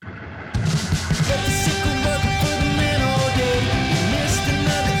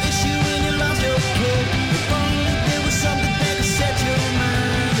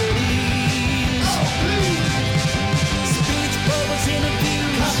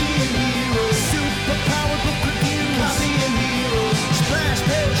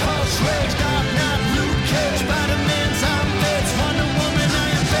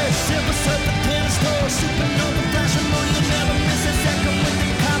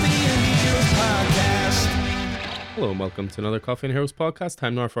Hello and welcome to another Coffee and Heroes podcast.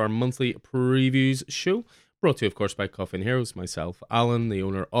 Time now for our monthly previews show. Brought to you, of course, by Coffee and Heroes. Myself, Alan, the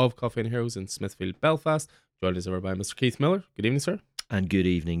owner of Coffee and Heroes in Smithfield, Belfast. Joined as ever by Mr. Keith Miller. Good evening, sir. And good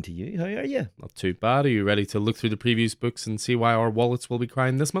evening to you. How are you? Not too bad. Are you ready to look through the previews books and see why our wallets will be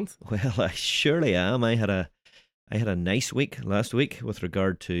crying this month? Well, I surely am. I had a nice week last week with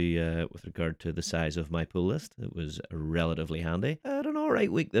regard to the size of my pull list. It was relatively handy. I had an all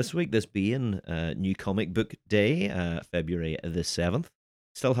right week this week. This being New Comic Book Day, February the 7th.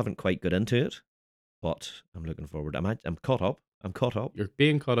 Still haven't quite got into it, but I'm looking forward. I'm caught up. I'm caught up. You're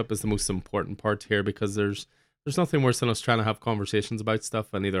being caught up is the most important part here, because there's nothing worse than us trying to have conversations about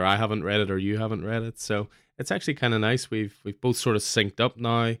stuff and either I haven't read it or you haven't read it. So it's actually kind of nice. We've both sort of synced up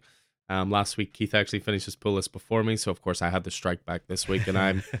now. Last week Keith actually finished his pull list before me, so of course I had to strike back this week, and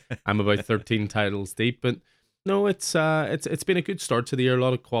I'm about 13 titles deep. But no, it's been a good start to the year. A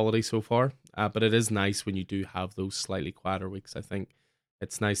lot of quality so far, but it is nice when you do have those slightly quieter weeks. I think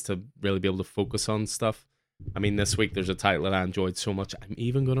it's nice to really be able to focus on stuff. I mean, this week there's a title that I enjoyed so much, I'm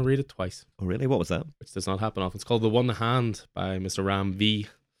even going to read it twice. Oh, really? What was that? Which does not happen often. It's called The One Hand by Mr. Ram V.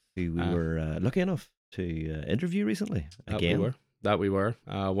 Who we were lucky enough to interview recently. Again. That we were.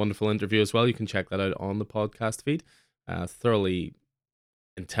 Wonderful interview as well. You can check that out on the podcast feed. Thoroughly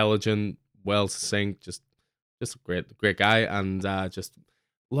intelligent, well succinct, just a great guy, and just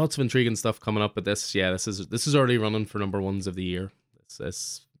lots of intriguing stuff coming up with this. Yeah, this is already running for number ones of the year.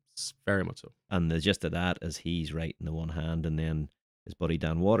 It's very much so. And the gist of that is he's writing The One Hand, and then his buddy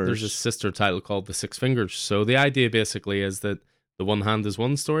Dan Waters. There's a sister title called The Six Fingers. So the idea basically is that The One Hand is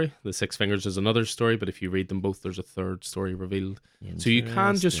one story, The Six Fingers is another story, but if you read them both, there's a third story revealed. So you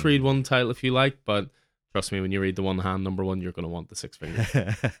can just read one title if you like, but trust me, when you read The One Hand, number one, you're going to want The Six Fingers.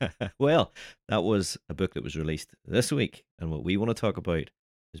 Well, that was a book that was released this week, and what we want to talk about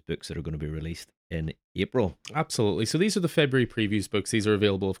is books that are going to be released in April. Absolutely. So these are the February previews books. These are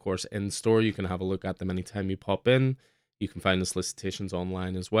available, of course, in store. You can have a look at them anytime you pop in. You can find the solicitations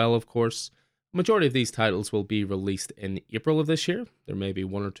online as well, of course. Majority of these titles will be released in April of this year. There may be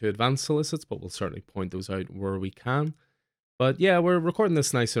one or two advanced solicits, but we'll certainly point those out where we can. But yeah, we're recording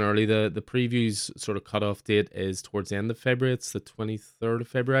this nice and early. The previews sort of cutoff date is towards the end of February. It's the 23rd of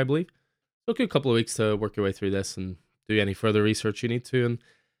February, I believe. So a couple of weeks to work your way through this and do any further research you need to, and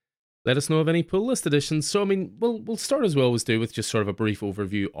let us know of any pull list additions. So, I mean, we'll start as we always do with just sort of a brief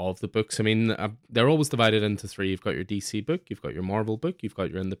overview of the books. I mean, they're always divided into three. You've got your DC book, you've got your Marvel book, you've got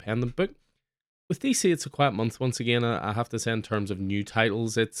your independent book. With DC, it's a quiet month once again. I have to say, in terms of new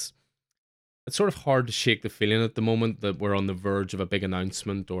titles, it's sort of hard to shake the feeling at the moment that we're on the verge of a big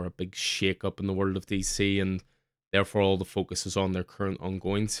announcement or a big shake-up in the world of DC, and therefore all the focus is on their current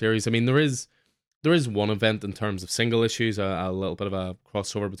ongoing series. I mean, there is one event in terms of single issues, a little bit of a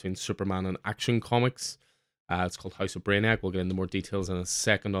crossover between Superman and Action Comics. It's called House of Brainiac. We'll get into more details in a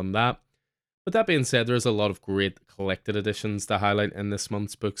second on that. But that being said, there's a lot of great collected editions to highlight in this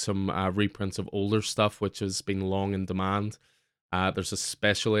month's book. Some reprints of older stuff, which has been long in demand. There's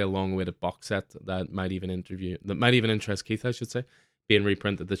especially a long-awaited box set that might even interest Keith, I should say, being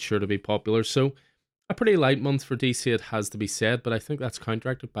reprinted that's sure to be popular. So a pretty light month for DC, it has to be said, but I think that's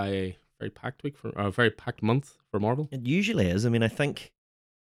counteracted by a very packed very packed month for Marvel. It usually is. I mean, I think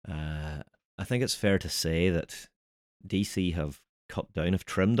it's fair to say that DC have cut down, have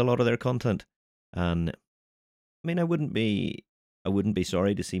trimmed a lot of their content, and I mean, I wouldn't be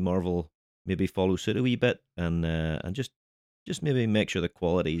sorry to see Marvel maybe follow suit a wee bit and just maybe make sure the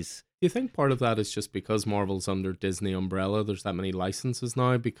quality's. Do you think part of that is just because Marvel's under Disney umbrella, there's that many licenses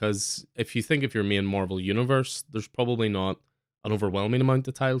now? Because if you think of your main Marvel universe, there's probably not an overwhelming amount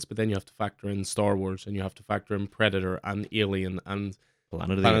of titles, but then you have to factor in Star Wars, and you have to factor in Predator and Alien and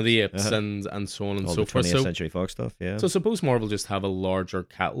Planet of the Apes and so on and all so forth. 20th Century Fox stuff, yeah. So suppose Marvel just have a larger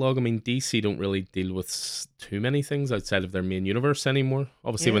catalogue. I mean, DC don't really deal with too many things outside of their main universe anymore.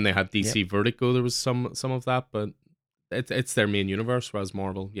 Obviously, when they had DC Vertigo, there was some of that, but it's their main universe, whereas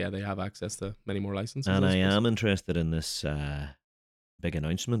Marvel, they have access to many more licenses. And I am interested in this big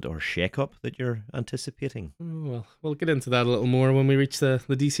announcement or shake-up that you're anticipating. Well, we'll get into that a little more when we reach the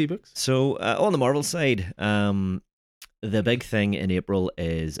DC books. So, on the Marvel side, the big thing in April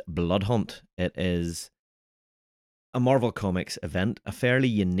is Blood Hunt. It is a Marvel Comics event, a fairly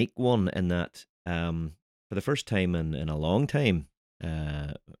unique one in that for the first time in a long time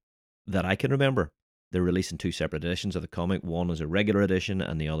that I can remember, they're releasing two separate editions of the comic. One is a regular edition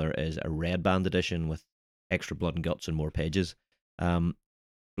and the other is a red band edition with extra blood and guts and more pages.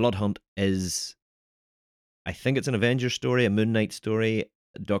 Blood Hunt is, I think it's an Avengers story, a Moon Knight story,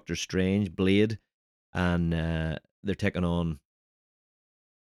 Doctor Strange, Blade, and they're taking on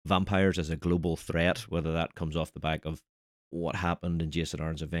vampires as a global threat, whether that comes off the back of what happened in Jason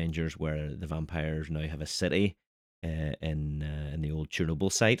Aaron's Avengers, where the vampires now have a city in the old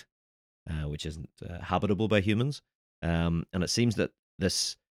Chernobyl site, which isn't habitable by humans. And it seems that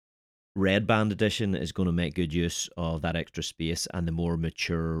this Red Band edition is going to make good use of that extra space and the more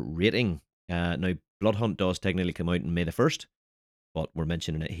mature rating. Now, Bloodhunt does technically come out on May the 1st, but we're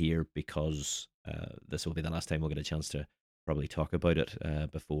mentioning it here because this will be the last time we'll get a chance to probably talk about it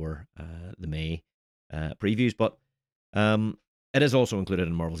before the May previews. But it is also included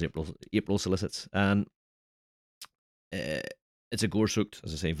in Marvel's April solicits, and it's a gore-soaked,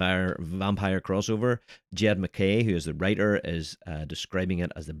 as I say, vampire crossover. Jed MacKay, who is the writer, is describing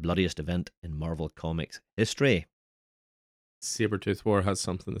it as the bloodiest event in Marvel Comics history. Sabretooth War has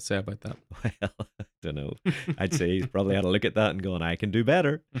something to say about that. Well, I don't know. I'd say he's probably had a look at that and gone, I can do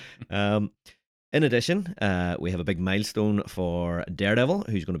better. In addition, we have a big milestone for Daredevil,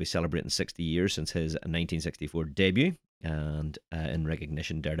 who's going to be celebrating 60 years since his 1964 debut. And in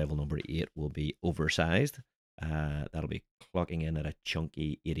recognition, Daredevil number 8 will be oversized. That'll be clocking in at a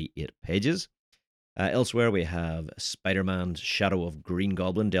chunky 88 pages. Elsewhere, we have Spider-Man's Shadow of Green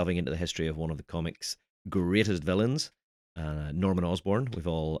Goblin, delving into the history of one of the comics' greatest villains, Norman Osborn. We've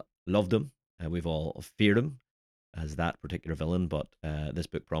all loved him. We've all feared him as that particular villain, but this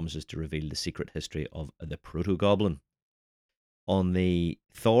book promises to reveal the secret history of the Proto-Goblin. On the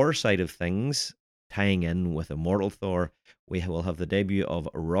Thor side of things, tying in with Immortal Thor, we will have the debut of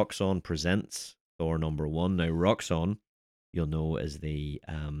Roxxon Presents Thor number 1. Now, Roxxon, you'll know, is the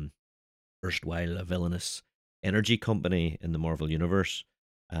erstwhile villainous energy company in the Marvel Universe,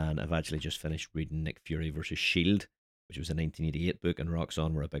 and I've actually just finished reading Nick Fury versus S.H.I.E.L.D., which was a 1988 book, and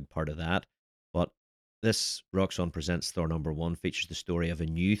Roxxon were a big part of that. But this Roxxon Presents Thor number 1 features the story of a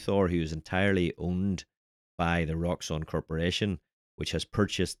new Thor who is entirely owned by the Roxxon Corporation, which has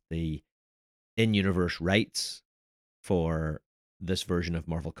purchased the in-universe rights for this version of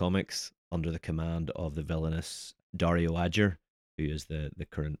Marvel Comics under the command of the villainous Dario Agger, who is the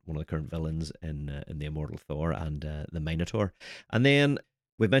current one of the current villains in the Immortal Thor and the Minotaur. And then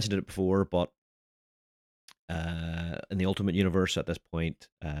we've mentioned it before, but in the Ultimate Universe at this point,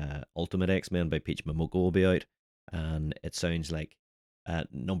 Ultimate X-Men by Peach Momoko will be out, and it sounds like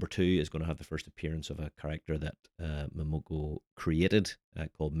number 2 is going to have the first appearance of a character that Momoko created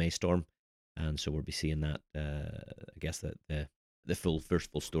called Maystorm, and so we'll be seeing that. I guess that the full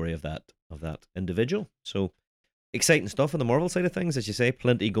story of that individual. So exciting stuff on the Marvel side of things, as you say,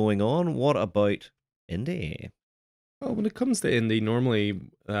 plenty going on. What about indie? Well, when it comes to indie, normally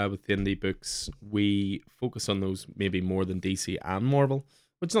with indie books, we focus on those maybe more than DC and Marvel,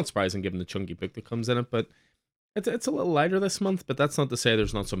 which is not surprising given the chunky book that comes in it, but it's a little lighter this month, but that's not to say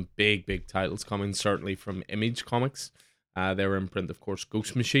there's not some big titles coming, certainly from Image Comics. Their imprint, of course,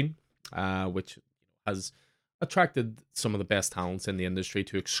 Ghost Machine, which has attracted some of the best talents in the industry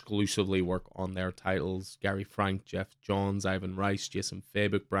to exclusively work on their titles. Gary Frank, Jeff Johns, Ivan Rice, Jason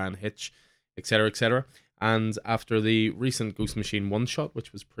Fabok, Brian Hitch, etc., etc. And after the recent Ghost Machine one-shot,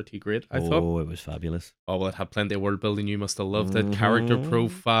 which was pretty great, I thought. Oh, it was fabulous. Oh, well, it had plenty of world building. You must have loved it. Character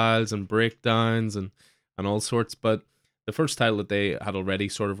profiles and breakdowns and all sorts. But the first title that they had already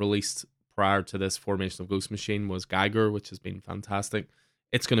sort of released prior to this formation of Ghost Machine was Geiger, which has been fantastic.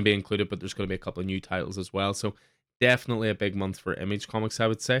 It's going to be included, but there's going to be a couple of new titles as well. So definitely a big month for Image Comics, I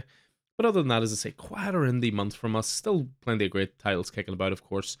would say. But other than that, as I say, quieter indie month from us. Still plenty of great titles kicking about, of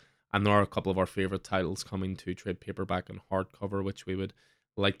course. And there are a couple of our favourite titles coming to trade paperback and hardcover, which we would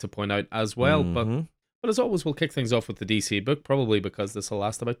like to point out as well. But as always, we'll kick things off with the DC book, probably because this will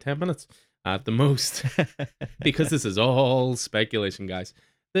last about 10 minutes at the most. Because this is all speculation, guys.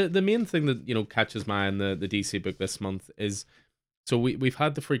 The main thing that catches my eye in the DC book this month is, so we've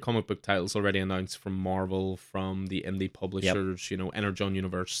had the free comic book titles already announced from Marvel, from the indie publishers, Energon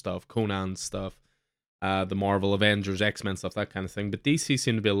Universe stuff, Conan stuff, the Marvel Avengers, X-Men stuff, that kind of thing. But DC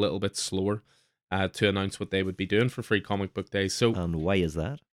seemed to be a little bit slower to announce what they would be doing for free comic book days. So, and why is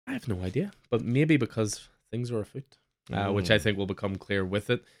that? I have no idea, but maybe because things are afoot, which I think will become clear with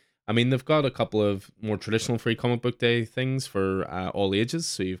it. I mean, they've got a couple of more traditional free comic book day things for all ages.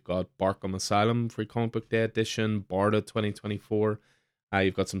 So you've got Barkham Asylum free comic book day edition, Barda 2024.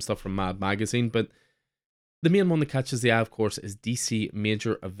 You've got some stuff from Mad Magazine, but the main one that catches the eye, of course, is DC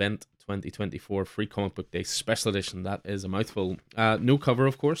Major Event 2024 free comic book day special edition. That is a mouthful. No cover,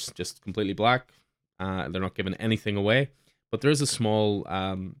 of course, just completely black. They're not giving anything away, but there's a small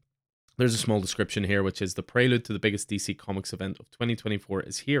description here, which is the prelude to the biggest DC Comics event of 2024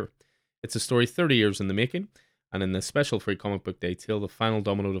 is here. It's a story 30 years in the making, and in this special free comic book day tale, the final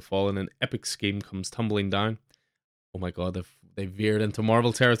domino to fall and an epic scheme comes tumbling down. Oh my god, they veered into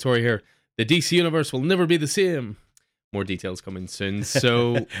Marvel territory here. The DC universe will never be the same. More details coming soon.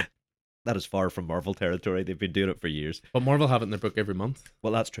 So, that is far from Marvel territory. They've been doing it for years. but Marvel have it in their book every month.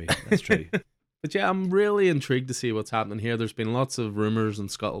 Well, that's true. That's true. But yeah, I'm really intrigued to see what's happening here. There's been lots of rumors and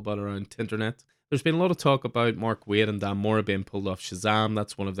scuttlebutt around Tinternet. There's been a lot of talk about Mark Waid and Dan Mora being pulled off Shazam.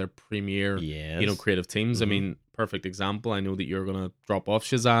 That's one of their premier, Yes. creative teams. I mean, perfect example. I know that you're going to drop off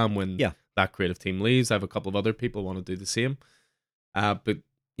Shazam when that creative team leaves. I have a couple of other people who want to do the same. But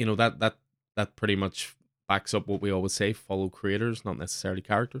that pretty much backs up what we always say: follow creators, not necessarily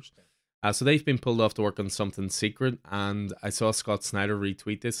characters. So they've been pulled off to work on something secret, and I saw Scott Snyder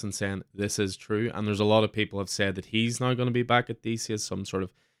retweet this and saying this is true. And there's a lot of people have said that he's now going to be back at DC as some sort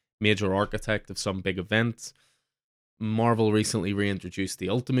of major architect of some big event. Marvel recently reintroduced the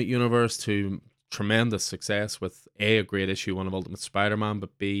Ultimate Universe to tremendous success with a great issue 1 of Ultimate Spider-Man,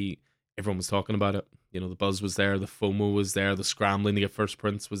 but B, everyone was talking about it. The buzz was there, the FOMO was there, the scrambling to get first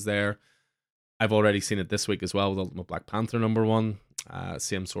prints was there. I've already seen it this week as well with Ultimate Black Panther #1.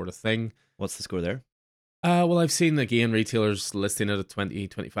 Same sort of thing. What's the score there? Well, I've seen again retailers listing it at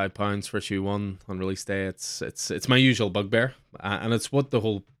 £20-25 for issue 1 on release day. It's my usual bugbear, and it's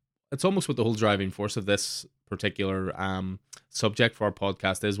almost what the whole driving force of this particular subject for our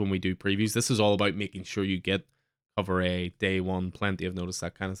podcast is when we do previews. This is all about making sure you cover a day one, plenty of notice,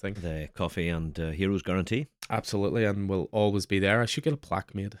 that kind of thing. The coffee and heroes guarantee. Absolutely, and will always be there. I should get a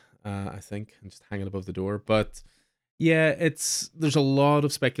plaque made, I think, and just hang it above the door. But yeah, there's a lot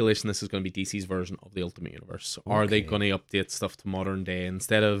of speculation this is going to be DC's version of the Ultimate Universe. Okay. Are they going to update stuff to modern day?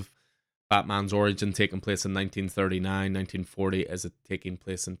 Instead of Batman's origin taking place in 1939, 1940, is it taking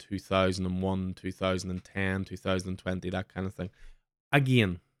place in 2001, 2010, 2020, that kind of thing?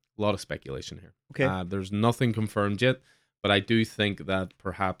 Again, a lot of speculation here. Okay. There's nothing confirmed yet, but I do think that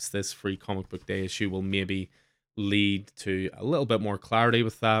perhaps this Free Comic Book Day issue will maybe lead to a little bit more clarity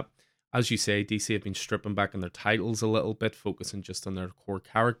with that. As you say, DC have been stripping back on their titles a little bit, focusing just on their core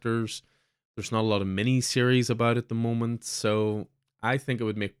characters. There's not a lot of mini-series about it at the moment, so I think it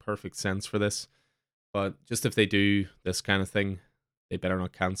would make perfect sense for this. But just if they do this kind of thing, they better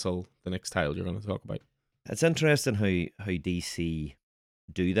not cancel the next title you're going to talk about. It's interesting how DC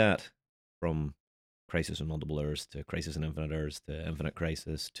do that, from Crisis on Multiple Earths to Crisis on Infinite Earths to Infinite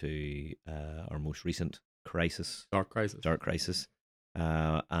Crisis to our most recent Crisis. Dark Crisis.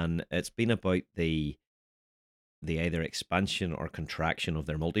 And it's been about the either expansion or contraction of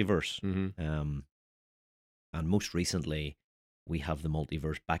their multiverse. Mm-hmm. And most recently, we have the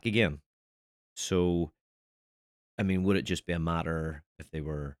multiverse back again. So, I mean, would it just be a matter, if they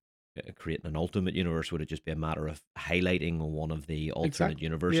were creating an alternate universe, would it just be a matter of highlighting one of the alternate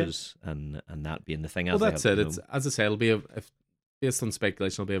universes and that being the thing? Well, that's it. It's, as I say, it'll be based on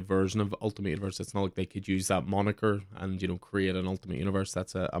speculation, it'll be a version of Ultimate Universe. It's not like they could use that moniker and create an Ultimate Universe.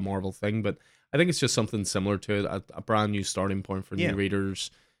 That's a Marvel thing, but I think it's just something similar to it, a brand new starting point for new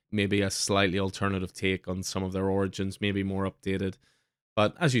readers. Maybe a slightly alternative take on some of their origins, maybe more updated.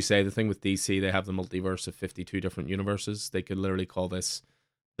 But as you say, the thing with DC, they have the multiverse of 52 different universes. They could literally call this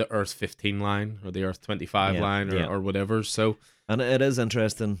the Earth 15 line or the Earth 25 line or whatever. So, and it is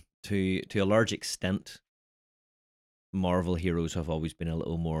interesting to a large extent. Marvel heroes have always been a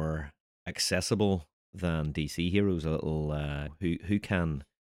little more accessible than DC heroes. A little who can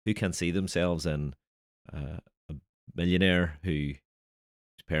see themselves in a millionaire whose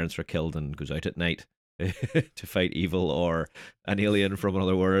parents are killed and goes out at night to fight evil, or an alien from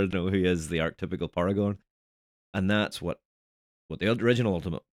another world, who is the archetypical paragon. And that's what the original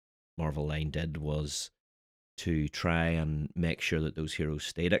Ultimate Marvel line did, was to try and make sure that those heroes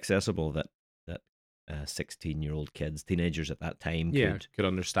stayed accessible, that 16-year-old kids, teenagers at that time could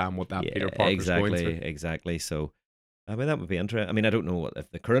understand what that Peter Parker's going through. Exactly. So, I mean, that would be interesting. I mean, I don't know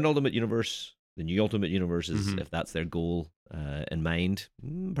if the current Ultimate Universe, the new Ultimate Universe, is if that's their goal in mind.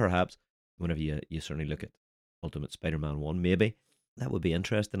 Perhaps whenever you certainly look at Ultimate Spider-Man 1, maybe that would be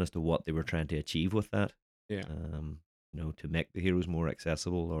interesting as to what they were trying to achieve with that. Yeah. To make the heroes more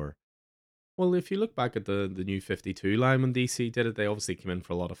accessible, or. Well, if you look back at the new 52 line when DC did it, they obviously came in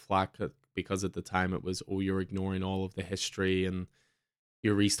for a lot of flack because at the time it was, you're ignoring all of the history and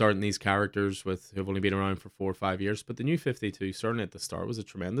you're restarting these characters who've only been around for 4 or 5 years. But the new 52, certainly at the start, was a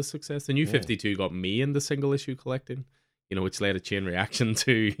tremendous success. The new 52 got me into single issue collecting, which led a chain reaction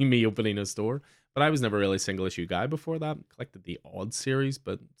to me opening a store. But I was never really a single issue guy before that. Collected the odd series,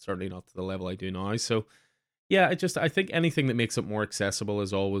 but certainly not to the level I do now. So yeah, I think anything that makes it more accessible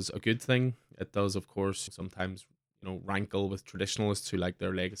is always a good thing. It does, of course, sometimes rankle with traditionalists who like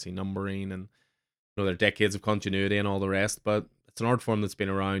their legacy numbering and their decades of continuity and all the rest. But it's an art form that's been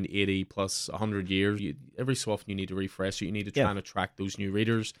around 80 plus 100 years. Every so often you need to refresh it. You need to try and attract those new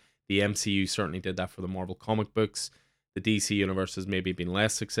readers. The MCU certainly did that for the Marvel comic books. The DC universe has maybe been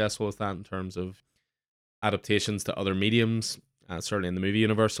less successful with that in terms of adaptations to other mediums, certainly in the movie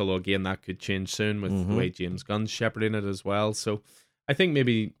universe, although again that could change soon with the way James Gunn's shepherding it as well. So I think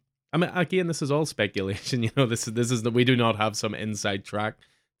maybe, I mean, again, this is all speculation. This is that we do not have some inside track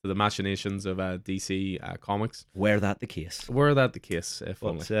to the machinations of DC comics. Were that the case? If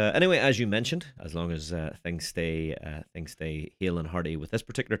only. Anyway, as you mentioned, as long as things stay hale and hearty with this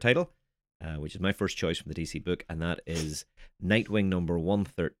particular title, which is my first choice from the DC book, and that is Nightwing number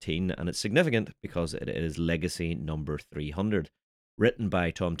 113, and it's significant because it is Legacy number 300, written by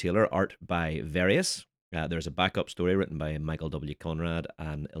Tom Taylor, art by Various. There's a backup story written by Michael W. Conrad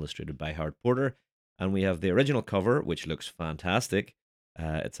and illustrated by Howard Porter, and we have the original cover, which looks fantastic.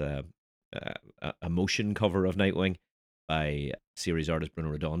 It's a motion cover of Nightwing by series artist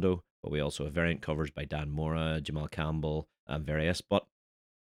Bruno Redondo, but we also have variant covers by Dan Mora, Jamal Campbell, and Various. But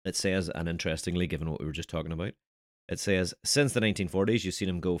it says, and interestingly, given what we were just talking about, it says, since the 1940s, you've seen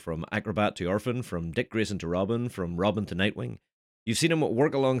him go from acrobat to orphan, from Dick Grayson to Robin, from Robin to Nightwing. You've seen him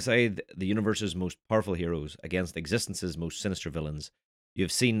work alongside the universe's most powerful heroes against existence's most sinister villains.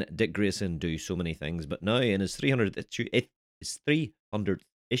 You've seen Dick Grayson do so many things, but now in his 300th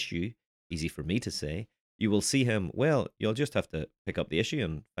issue, easy for me to say, you will see him, well, you'll just have to pick up the issue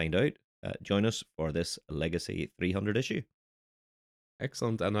and find out. Join us for this Legacy 300 issue.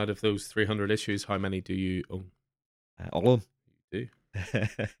 Excellent. And out of those 300 issues, how many do you own? All of them. You do.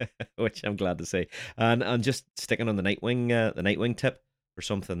 Which I'm glad to say. And just sticking on the Nightwing tip for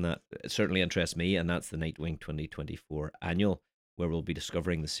something that certainly interests me, and that's the Nightwing 2024 annual, where we'll be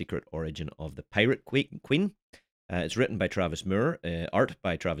discovering the secret origin of the Pirate Queen. It's written by Travis Moore, art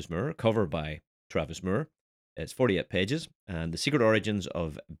by Travis Moore, cover by Travis Moore. It's 48 pages, and the secret origins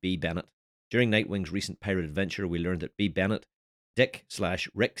of Bea Bennett. During Nightwing's recent pirate adventure, we learned that Bea Bennett,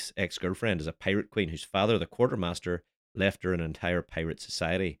 Dick/Rick's ex-girlfriend, is a pirate queen whose father, the quartermaster, left her an entire pirate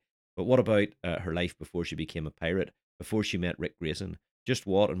society. But what about her life before she became a pirate, before she met Rick Grayson? Just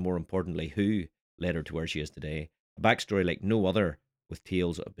what, and more importantly, who led her to where she is today? A backstory like no other, with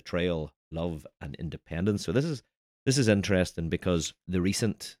tales of betrayal, love, and independence. So this is interesting because the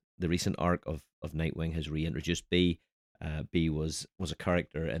recent arc of Nightwing has reintroduced Bea. Bea was a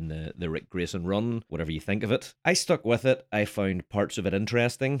character in the Rick Grayson run, whatever you think of it. I stuck with it. I found parts of it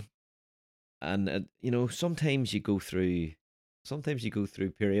interesting. And, sometimes you go through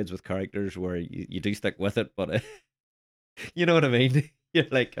periods with characters where you do stick with it, but you know what I mean? You're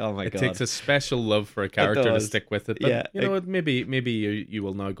like, oh my God. It takes a special love for a character to stick with it. But, maybe you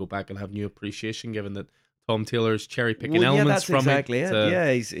will now go back and have new appreciation given that Tom Taylor's cherry picking elements from exactly it.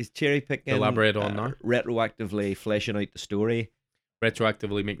 Yeah, he's cherry picking. Elaborate on now. Retroactively fleshing out the story.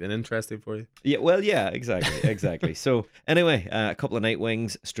 Retroactively making it interesting for you. Yeah, well, yeah, exactly. So anyway, a couple of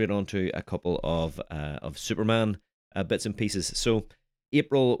Nightwings, straight on to a couple of Superman bits and pieces. So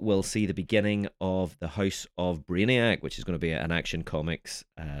April will see the beginning of the House of Brainiac, which is going to be an Action Comics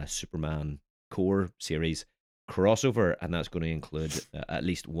Superman core series crossover, and that's going to include at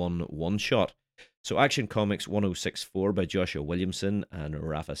least one shot. So Action Comics 1064 by Joshua Williamson and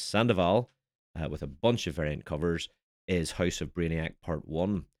Rafa Sandoval, with a bunch of variant covers, is House of Brainiac Part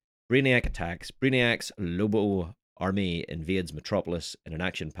 1. Brainiac attacks. Brainiac's Lobo army invades Metropolis in an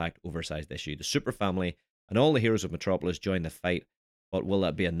action-packed, oversized issue. The Super Family and all the heroes of Metropolis join the fight, but will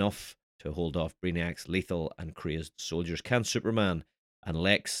that be enough to hold off Brainiac's lethal and crazed soldiers? Can Superman and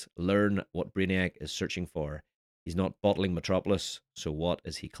Lex learn what Brainiac is searching for? He's not bottling Metropolis, so what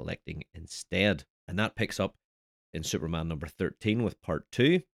is he collecting instead? And that picks up in Superman number 13 with Part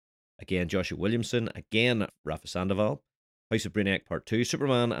 2. Again, Joshua Williamson. Again, Rafa Sandoval. House of Brainiac Part 2.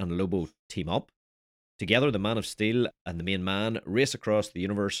 Superman and Lobo team up. Together, the Man of Steel and the main man race across the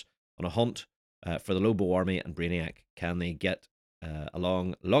universe on a hunt for the Lobo army and Brainiac. Can they get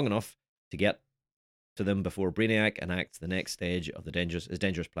along long enough to get to them before Brainiac enacts the next stage of his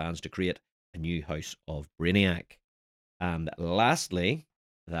dangerous plans to create a new House of Brainiac? And lastly,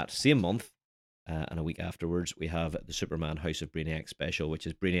 that same month, and a week afterwards, we have the Superman House of Brainiac special, which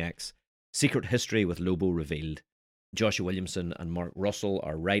is Brainiac's secret history with Lobo revealed. Joshua Williamson and Mark Russell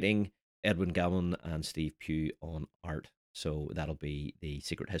are writing, Edwin Gallman and Steve Pugh on art. So that'll be the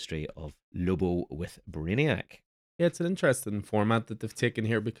secret history of Lobo with Brainiac. Yeah, it's an interesting format that they've taken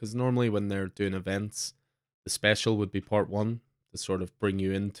here, because normally when they're doing events, the special would be Part 1 to sort of bring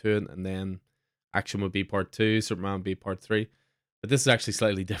you into it, and then Action would be Part 2, Superman would be Part 3. But this is actually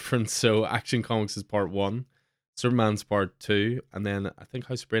slightly different. So Action Comics is Part 1, Superman's Part 2, and then I think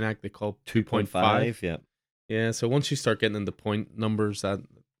House of Brainiac they call 2.5. Yeah. Yeah, so once you start getting into point numbers, that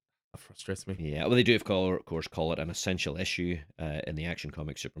frustrates me. Yeah, well, they do, of course, call it an essential issue in the Action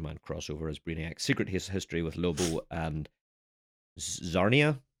Comics Superman crossover as Brainiac's secret history with Lobo and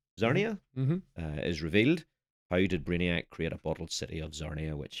Zarnia, Zarnia Mm-hmm. is revealed. How did Brainiac create a bottled city of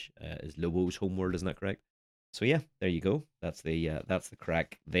Zarnia, which is Lobo's homeworld? Isn't that correct? So yeah, there you go. That's the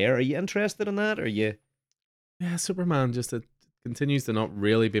crack there. Are you interested in that? Are you? Yeah, Superman just it continues to not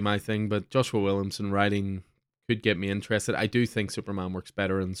really be my thing, but Joshua Williamson writing could get me interested. I do think Superman works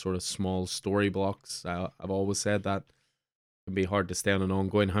better in sort of small story blocks. I've always said that it can be hard to stay on an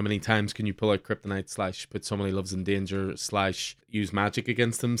ongoing. How many times can you pull out Kryptonite / put someone he loves in danger / use magic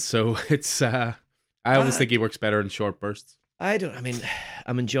against him? So it's I always think he works better in short bursts. I don't. I mean,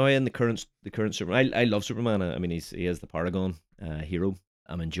 I'm enjoying the current Superman. I love Superman. I mean, he is the Paragon hero.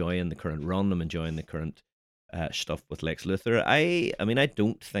 I'm enjoying the current run. I'm enjoying the current stuff with Lex Luthor. I mean, I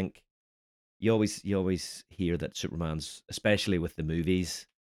don't think you always hear that Superman's, especially with the movies,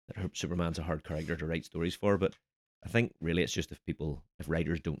 that Superman's a hard character to write stories for. But I think really it's just if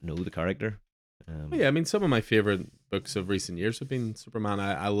writers don't know the character. Yeah, I mean, some of my favorite books of recent years have been Superman.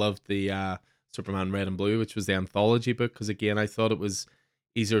 I loved the Superman Red and Blue, which was the anthology book, because again, I thought it was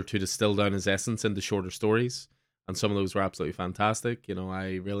easier to distill down his essence into shorter stories, and some of those were absolutely fantastic. You know,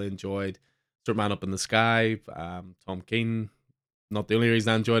 I really enjoyed Superman Up in the Sky, Tom King. Not the only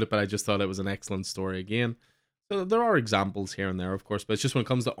reason I enjoyed it, but I just thought it was an excellent story again. So there are examples here and there, of course, but it's just when it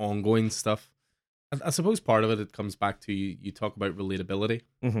comes to ongoing stuff, I suppose part of it comes back to you talk about relatability,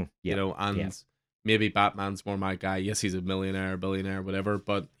 mm-hmm. you know, and maybe Batman's more my guy. Yes, he's a millionaire, billionaire, whatever,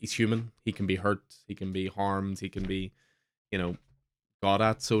 but he's human. He can be hurt, he can be harmed, he can be, you know, got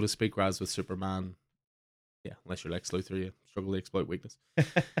at, so to speak. Whereas with Superman, yeah, unless you're Lex Luthor, you struggle to exploit weakness.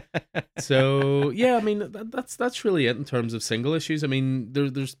 So yeah, I mean that's really it in terms of single issues. I mean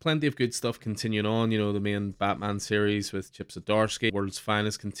there's plenty of good stuff continuing on. You know, the main Batman series with Chip Zdarsky, World's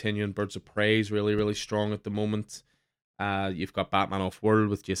Finest continuing. Birds of Prey is really really strong at the moment. You've got Batman Off-World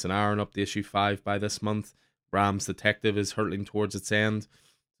with Jason Aaron up to issue 5 by this month. Bram's Detective is hurtling towards its end. So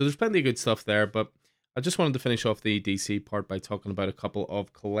there's plenty of good stuff there, but I just wanted to finish off the DC part by talking about a couple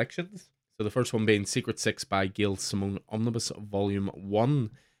of collections. So the first one being Secret Six by Gail Simone Omnibus Volume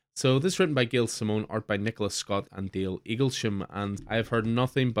 1. So this is written by Gail Simone, art by Nicholas Scott and Dale Eaglesham, and I have heard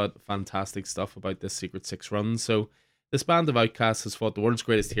nothing but fantastic stuff about this Secret Six run. So this band of outcasts has fought the world's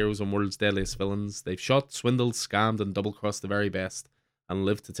greatest heroes and world's deadliest villains. They've shot, swindled, scammed, and double-crossed the very best, and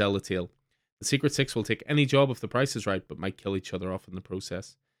lived to tell the tale. The Secret Six will take any job if the price is right, but might kill each other off in the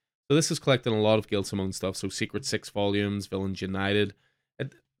process. So this is collecting a lot of Gail Simone stuff, so Secret Six volumes, Villains United.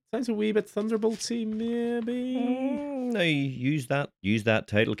 It sounds a wee bit Thunderboltsy, maybe? No, use that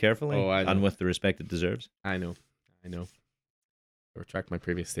title carefully, and with the respect it deserves. I know. I retract my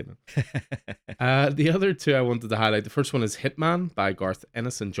previous statement. The other two I wanted to highlight. The first one is Hitman by Garth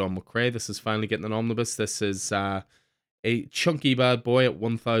Ennis and John McCrae. This is finally getting an omnibus. This is a chunky bad boy at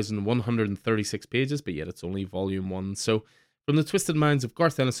 1,136 pages, but yet it's only volume 1. So from the twisted minds of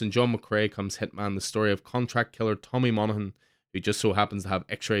Garth Ennis and John McCrae comes Hitman, the story of contract killer Tommy Monaghan, who just so happens to have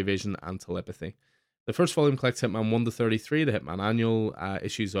X-ray vision and telepathy. The first volume collects Hitman 1 to 33, the Hitman annual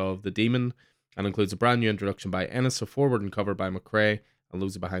issues of The Demon, and includes a brand new introduction by Ennis, a forward and cover by McCrae, and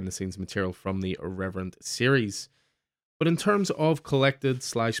loads of behind-the-scenes material from the Irreverent series. But in terms of collected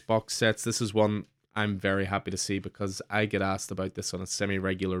 / box sets, this is one I'm very happy to see because I get asked about this on a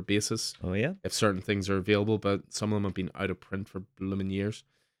semi-regular basis. Oh yeah? If certain things are available, but some of them have been out of print for blooming years.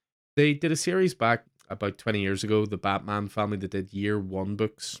 They did a series back about 20 years ago, the Batman family, that did Year 1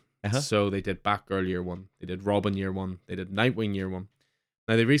 books. So they did Batgirl Year 1, they did Robin Year 1, they did Nightwing Year 1.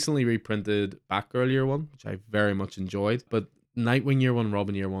 Now they recently reprinted Batgirl Year 1, which I very much enjoyed, but Nightwing Year 1,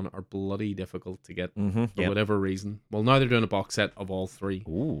 Robin Year 1 are bloody difficult to get for whatever reason. Well, now they're doing a box set of all three.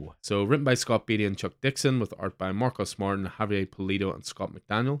 Ooh. So written by Scott Beatty and Chuck Dixon, with art by Marcos Martin, Javier Pulido, and Scott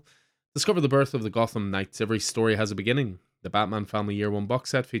McDaniel. Discover the birth of the Gotham Knights. Every story has a beginning. The Batman Family Year 1 box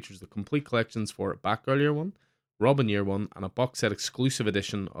set features the complete collections for Batgirl Year 1, Robin Year 1, and a box set exclusive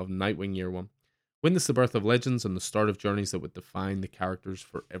edition of Nightwing Year 1. Witness the birth of legends and the start of journeys that would define the characters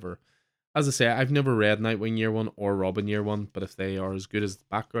forever. As I say, I've never read Nightwing Year 1 or Robin Year 1, but if they are as good as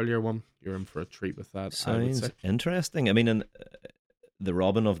Batgirl Year 1, you're in for a treat with that. Sounds interesting. I mean, and the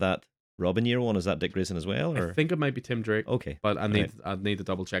Robin of that Robin Year 1, is that Dick Grayson as well? Or? I think it might be Tim Drake. Okay. But I'd need to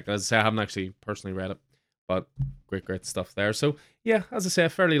double check. As I say, I haven't actually personally read it, but great stuff there. So yeah, as I say, a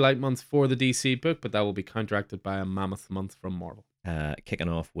fairly light month for the DC book, but that will be counteracted by a mammoth month from Marvel. Kicking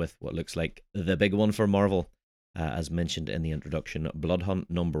off with what looks like the big one for Marvel, as mentioned in the introduction, Blood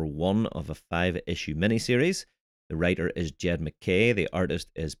Hunt #1 of a 5-issue miniseries The writer is Jed McKay. The artist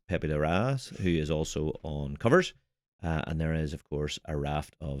is Pepe Larraz, who is also on covers. And there is, of course, a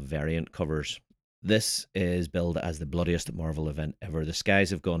raft of variant covers. This is billed as the bloodiest Marvel event ever. The skies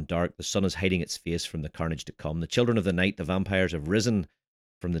have gone dark. The sun is hiding its face from the carnage to come. The children of the night, the vampires, have risen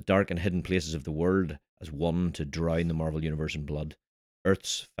from the dark and hidden places of the world as one to drown the Marvel Universe in blood.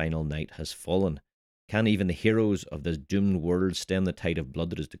 Earth's final night has fallen. Can even the heroes of this doomed world stem the tide of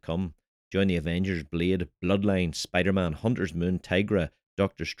blood that is to come? Join the Avengers, Blade, Bloodline, Spider-Man, Hunter's Moon, Tigra,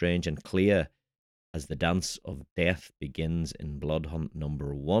 Doctor Strange, and Clea as the dance of death begins in Blood Hunt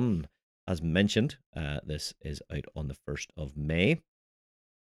 #1. As mentioned, this is out on the 1st of May.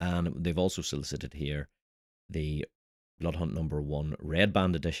 And they've also solicited here the Blood Hunt #1 Red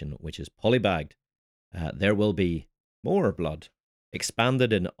Band edition, which is polybagged. There will be more blood,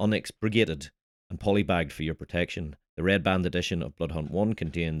 expanded and unexpurgated, and polybagged for your protection. The Red Band edition of Blood Hunt 1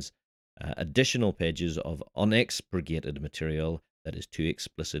 contains additional pages of unexpurgated material that is too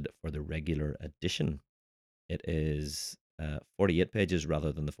explicit for the regular edition. It is 48 pages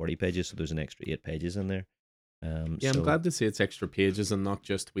rather than the 40 pages, so there's an extra 8 pages in there. I'm glad to see it's extra pages and not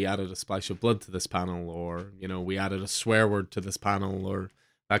just we added a splash of blood to this panel, or we added a swear word to this panel, or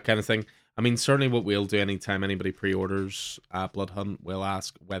that kind of thing. I mean, certainly what we'll do anytime anybody pre-orders Blood Hunt, we'll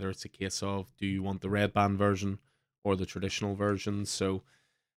ask whether it's a case of, do you want the red band version or the traditional version? So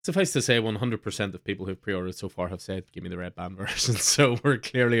suffice to say, 100% of people who've pre-ordered so far have said, give me the red band version. So we're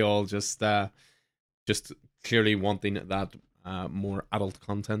clearly all just clearly wanting that more adult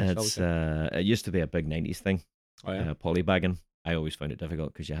content. It used to be a big 90s thing. Oh, yeah. Polybagging. I always found it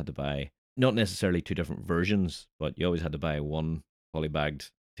difficult because you had to buy, not necessarily 2 different versions, but you always had to buy one polybagged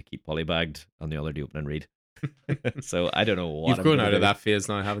to keep polybagged and the other to open and read. So I don't know what you've grown out of that phase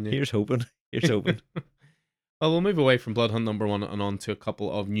now, haven't you? Here's hoping. Well, we'll move away from Blood Hunt #1 and on to a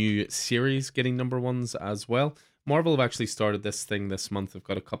couple of new series getting #1s as well. Marvel have actually started this thing this month. They've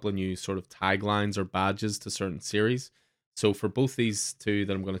got a couple of new sort of taglines or badges to certain series. So for both these two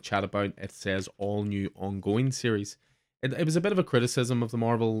that I'm going to chat about, it says all new ongoing series. It was a bit of a criticism of the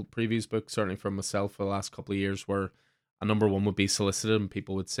Marvel previews book, certainly from myself for the last couple of years, where a #1 would be solicited and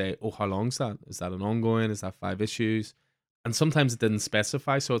people would say, oh, how long's that? Is that an ongoing? Is that 5 issues? And sometimes it didn't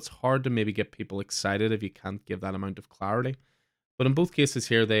specify, so it's hard to maybe get people excited if you can't give that amount of clarity. But in both cases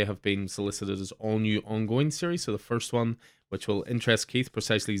here, they have been solicited as all new ongoing series. So the first one, which will interest Keith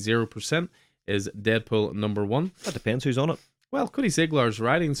precisely 0%, is Deadpool #1. That depends who's on it. Well, Cody Ziegler's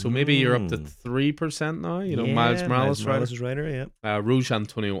writing, so maybe you're up to 3% now. Miles Morales writer, yeah. Rouge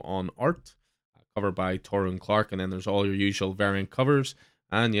Antonio on art, covered by Torun Clark, and then there's all your usual variant covers.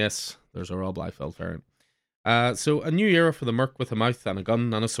 And yes, there's a Rob Liefeld variant. So a new era for the Merc with a mouth and a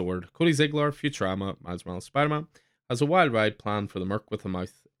gun and a sword. Cody Ziegler, Futurama, Miles Morales Spider-Man, has a wild ride planned for the Merc with a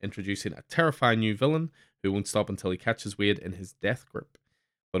mouth, introducing a terrifying new villain who won't stop until he catches Wade in his death grip.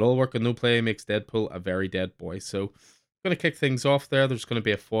 But all work and no play makes Deadpool a very dead boy. So I'm going to kick things off there. There's going to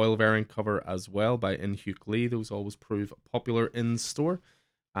be a foil variant cover as well by In-Hyuk Lee. Those always prove popular in store.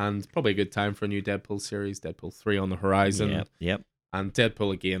 And probably a good time for a new Deadpool series. Deadpool 3 on the horizon. Yep. And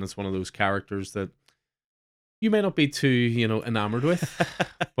Deadpool, again, is one of those characters that you may not be too, enamored with.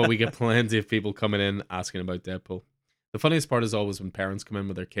 But we get plenty of people coming in asking about Deadpool. The funniest part is always when parents come in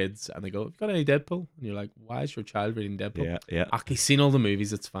with their kids and they go, have you got any Deadpool? And you're like, why is your child reading Deadpool? Yeah. He's seen all the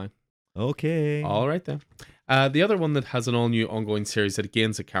movies, it's fine. Okay. All right then. The other one that has an all-new ongoing series that again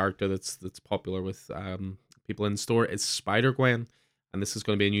is a character that's popular with people in store is Spider-Gwen. And this is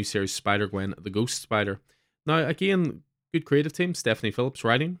going to be a new series, Spider-Gwen, the Ghost Spider. Now, again, good creative team. Stephanie Phillips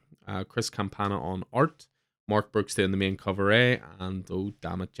writing, Chris Campana on art, Mark Brooks doing the main cover A, and oh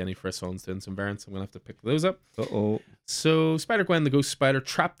damn it, Jenny Frisson's doing some variants. I'm gonna have to pick those up. So Spider-Gwen, the Ghost Spider,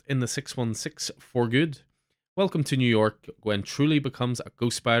 trapped in the 616 for good. Welcome to New York. Gwen truly becomes a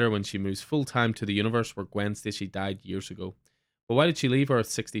Ghost Spider when she moves full time to the universe where Gwen Stacy died years ago. But why did she leave Earth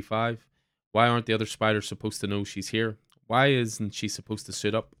 65? Why aren't the other spiders supposed to know she's here? Why isn't she supposed to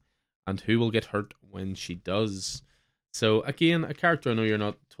suit up? And who will get hurt when she does? So again, a character I know you're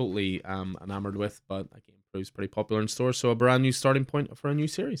not totally enamored with, but again, proves pretty popular in stores. So a brand new starting point for a new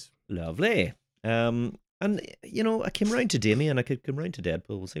series. Lovely. And I came round to Damien. I could come round to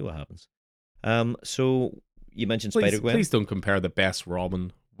Deadpool. We'll see what happens. So you mentioned Spider-Gwen. Please don't compare the best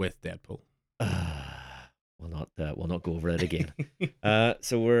Robin with Deadpool. We'll not go over it again.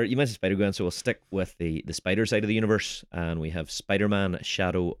 You mentioned Spider-Gwen, so we'll stick with the spider side of the universe, and we have Spider-Man: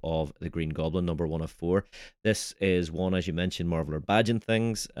 Shadow of the Green Goblin, #1 of 4. This is one, as you mentioned, Marvel are badging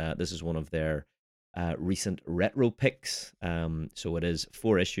things. This is one of their recent retro picks. So it is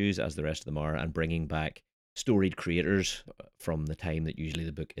 4 issues, as the rest of them are, and bringing back storied creators from the time that usually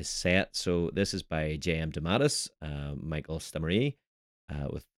the book is set. So this is by J.M. DeMatteis, Michael Stammery,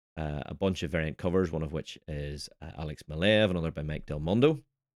 with a bunch of variant covers, one of which is Alex Maleev, another by Mike Del Mondo.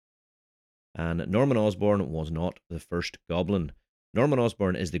 And Norman Osborn was not the first Goblin. Norman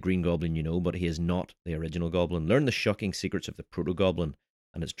Osborn is the Green Goblin you know, but he is not the original Goblin. Learn the shocking secrets of the Proto-Goblin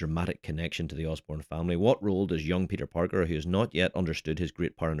and its dramatic connection to the Osborn family. What role does young Peter Parker, who has not yet understood his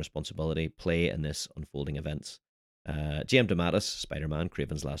great power and responsibility, play in this unfolding events? J.M. DeMatteis, Spider-Man,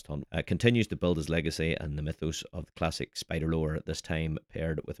 Kraven's Last Hunt, continues to build his legacy and the mythos of the classic Spider lore, this time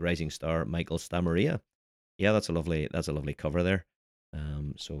paired with rising star Michael Stammeria. Yeah, that's a lovely cover there.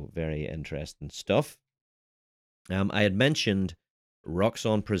 So very interesting stuff. I had mentioned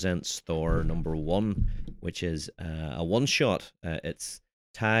Roxxon Presents Thor #1, which is a one-shot. It's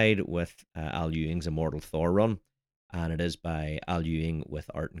tied with Al Ewing's Immortal Thor run, and it is by Al Ewing with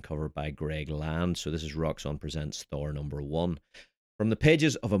art and cover by Greg Land. So this is Roxxon Presents Thor #1. From the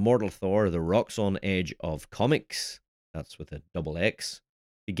pages of Immortal Thor, the Roxxon Age of Comics, that's with a double X,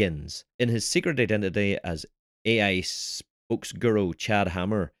 begins. In his secret identity as AI spokesguru Chad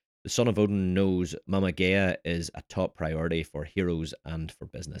Hammer, the son of Odin knows Mama Gaia is a top priority for heroes and for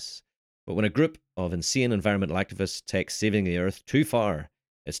business. But when a group of insane environmental activists take saving the Earth too far,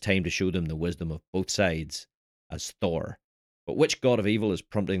 it's time to show them the wisdom of both sides as Thor. But which god of evil is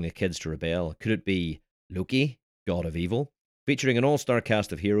prompting the kids to rebel? Could it be Loki, god of evil? Featuring an all-star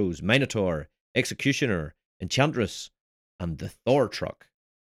cast of heroes, Minotaur, Executioner, Enchantress, and the Thor truck.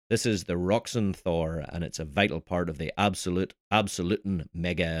 This is the Roxxon Thor, and it's a vital part of the Absolutin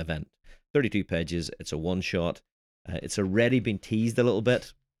mega event. 32 pages, it's a one-shot. It's already been teased a little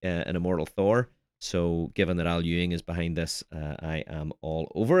bit in Immortal Thor, so given that Al Ewing is behind this, I am all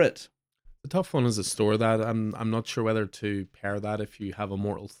over it. The tough one is to store that. I'm not sure whether to pair that if you have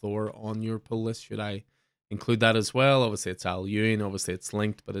Immortal Thor on your pull list. Should I include that as well? Obviously, it's Al Ewing. Obviously, it's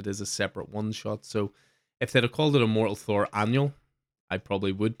linked, but it is a separate one-shot. So if they'd have called it Immortal Thor Annual, I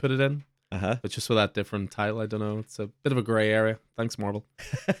probably would put it in. But just with that different title, I don't know. It's a bit of a grey area. Thanks, Marvel.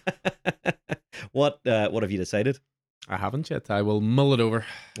 What have you decided? I haven't yet. I will mull it over.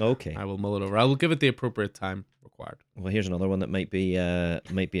 Okay. I will mull it over. I will give it the appropriate time required. Well, here's another one that might be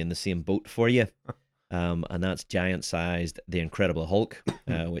in the same boat for you. And that's giant-sized The Incredible Hulk,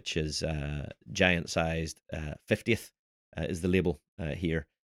 which is giant-sized 50th is the label here.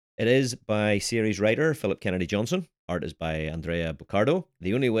 It is by series writer Philip Kennedy Johnson. Art is by Andrea Buccardo.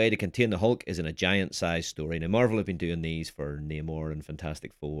 The only way to contain the Hulk is in a giant-sized story. Now, Marvel have been doing these for Namor and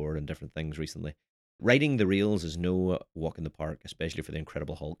Fantastic Four and different things recently. Writing the reels is no walk in the park, especially for the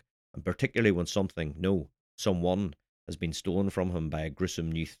Incredible Hulk, and particularly when someone has been stolen from him by a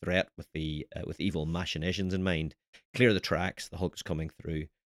gruesome new threat with evil machinations in mind. Clear the tracks, the Hulk is coming through.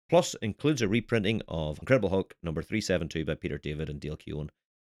 Plus, includes a reprinting of Incredible Hulk number 372 by Peter David and Dale Keown,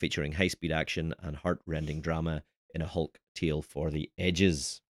 featuring high-speed action and heart-rending drama in a Hulk tale for the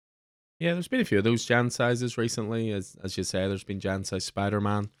ages. Yeah, there's been a few of those giant sizes recently. As you say, there's been giant size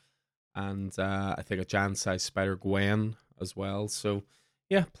Spider-Man, and I think a giant size Spider-Gwen as well. So,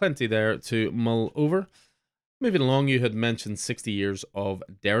 yeah, plenty there to mull over. Moving along, you had mentioned 60 years of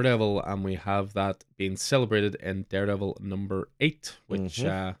Daredevil, and we have that being celebrated in Daredevil number 8, which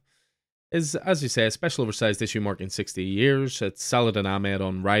is, as you say, a special oversized issue marking 60 years. It's Saladin Ahmed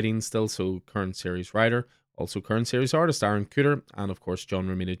on writing still, so current series writer. Also current series artist Aaron Kuder, and of course John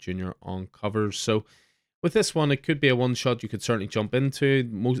Romita Jr. on covers. So with this one, it could be a one-shot you could certainly jump into.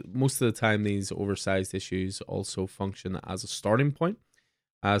 Most of the time, these oversized issues also function as a starting point.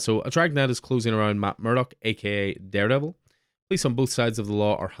 So a dragnet is closing around Matt Murdock, aka Daredevil. Police on both sides of the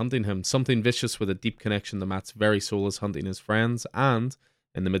law are hunting him. Something vicious with a deep connection to Matt's very soul is hunting his friends, and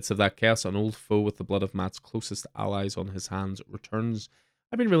in the midst of that chaos, an old foe with the blood of Matt's closest allies on his hands returns.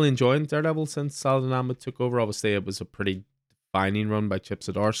 I've been really enjoying Daredevil since Saladin Ahmed took over. Obviously, it was a pretty defining run by Chip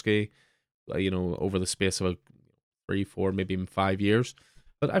Zdarsky, over the space of 3, 4, maybe even 5 years.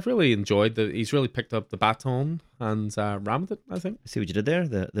 But I've really enjoyed that. He's really picked up the baton and ran with it, I think. See what you did there?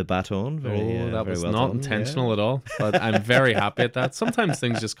 The baton. That was well not done. intentional at all. But I'm very happy at that. Sometimes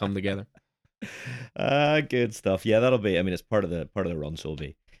things just come together. Good stuff. Yeah, that'll be. I mean, it's part of the run, so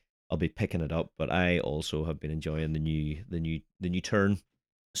I'll be picking it up. But I also have been enjoying the new turn.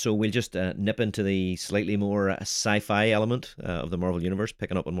 So we'll just nip into the slightly more sci-fi element of the Marvel Universe,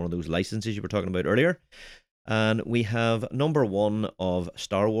 picking up on one of those licenses you were talking about earlier. And we have number 1 of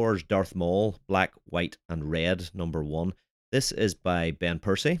Star Wars Darth Maul, Black, White, and Red, number 1. This is by Ben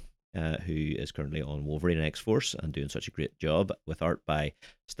Percy, who is currently on Wolverine and X-Force and doing such a great job, with art by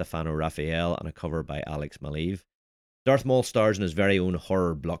Stefano Raphael and a cover by Alex Maleev. Darth Maul stars in his very own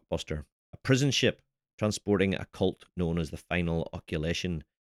horror blockbuster. A prison ship transporting a cult known as the Final Oculation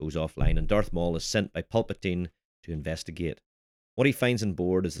goes offline, and Darth Maul is sent by Palpatine to investigate. What he finds on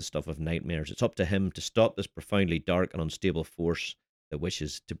board is the stuff of nightmares. It's up to him to stop this profoundly dark and unstable force that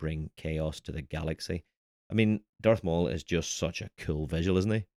wishes to bring chaos to the galaxy. I mean, Darth Maul is just such a cool visual,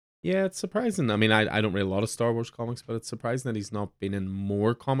 isn't he? Yeah, it's surprising. I mean, I don't read a lot of Star Wars comics, but it's surprising that he's not been in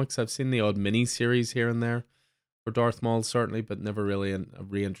more comics. I've seen the odd mini-series here and there for Darth Maul, certainly, but never really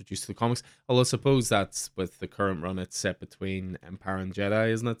reintroduced to the comics. Although I suppose that's, with the current run, it's set between Empire and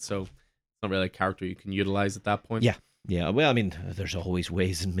Jedi, isn't it? So it's not really a character you can utilize at that point. Yeah. Well, I mean, there's always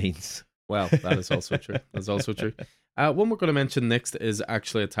ways and means. Well, that is also true. That's also true. One we're going to mention next is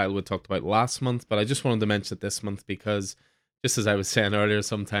actually a title we talked about last month, but I just wanted to mention it this month because, just as I was saying earlier,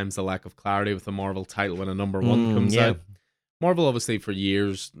 sometimes the lack of clarity with the Marvel title when a number one comes out. Marvel, obviously, for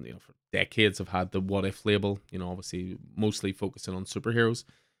years, for decades, have had the What If label, obviously mostly focusing on superheroes.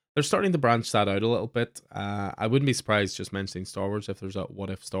 They're starting to branch that out a little bit. I wouldn't be surprised just mentioning Star Wars if there's a What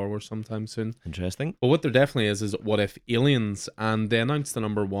If Star Wars sometime soon. Interesting. But what there definitely is What If Aliens, and they announced the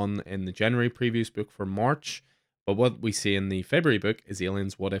number one in the January previews book for March. But what we see in the February book is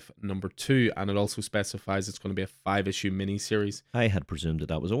Aliens What If number 2, and it also specifies it's going to be a 5-issue miniseries. I had presumed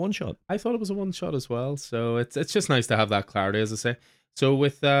that was a one-shot. I thought it was a one-shot as well, so it's just nice to have that clarity, as I say. So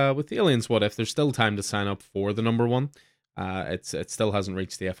with the Aliens What If, there's still time to sign up for the number one. It still hasn't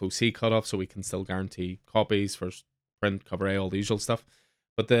reached the FOC cutoff, so we can still guarantee copies for print, cover A, all the usual stuff.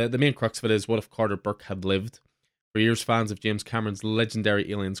 But the main crux of it is, what if Carter Burke had lived? For years, fans of James Cameron's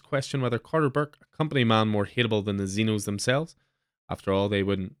legendary Aliens question whether Carter Burke, a company man more hateable than the Xenos themselves, after all, they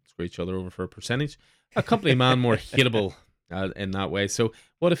wouldn't screw each other over for a percentage, a company man more hateable in that way. So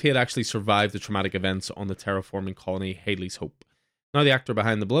what if he had actually survived the traumatic events on the terraforming colony Hadley's Hope? Now the actor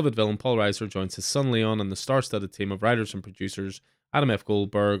behind the beloved villain, Paul Reiser, joins his son Leon and the star-studded team of writers and producers Adam F.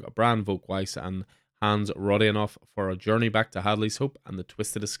 Goldberg, Brian Volkweiss, and Hans Rodionov for a journey back to Hadley's Hope and the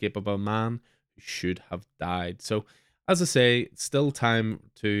twisted escape of a man who should have died. So, as I say, still time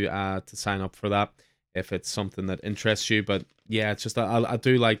to sign up for that if it's something that interests you. But yeah, it's just I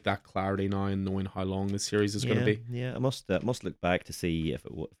do like that clarity now and knowing how long the series is going to be. Yeah, I must look back to see if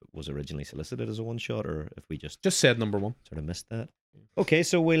it was originally solicited as a one shot or if we just said number one. Sort of missed that. Okay,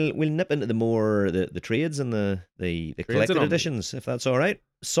 so we'll nip into the trades and the collected editions, if that's all right.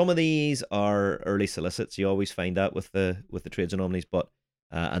 Some of these are early solicits. You always find that with the trades and omnis, but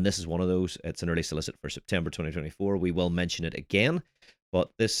and this is one of those. It's an early solicit for September 2024. We will mention it again,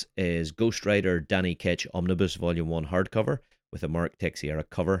 but this is Ghost Rider Danny Ketch Omnibus Volume 1 hardcover with a Mark Texeira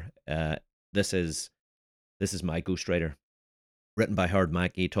cover. This is my Ghost Rider, written by Howard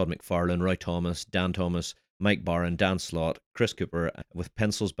Mackie, Todd McFarlane, Roy Thomas, Dan Thomas, Mike Barron, Dan Slott, Chris Cooper, with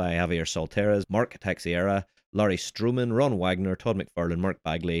pencils by Javier Salteras, Mark Texeira, Larry Stroman, Ron Wagner, Todd McFarlane, Mark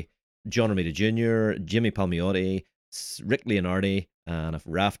Bagley, John Romita Jr., Jimmy Palmiotti, Rick Leonardi, and a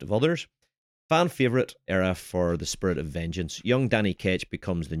raft of others. Fan favourite era for the Spirit of Vengeance. Young Danny Ketch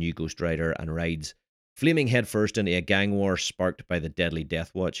becomes the new Ghost Rider and rides flaming headfirst into a gang war sparked by the deadly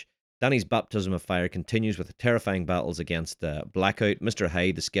Death Watch. Danny's baptism of fire continues with the terrifying battles against Blackout, Mr.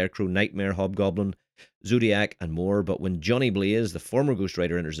 Hyde, the Scarecrow, Nightmare, Hobgoblin, Zodiac, and more. But when Johnny Blaze, the former Ghost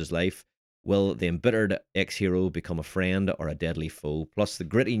Rider, enters his life, will the embittered ex-hero become a friend or a deadly foe? Plus, the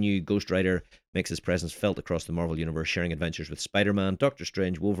gritty new Ghost Rider makes his presence felt across the Marvel Universe, sharing adventures with Spider-Man, Doctor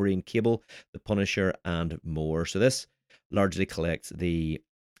Strange, Wolverine, Cable, the Punisher, and more. So this largely collects the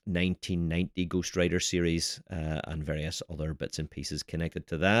 1990 Ghost Rider series and various other bits and pieces connected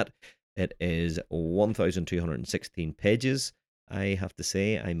to that. It is 1,216 pages. I have to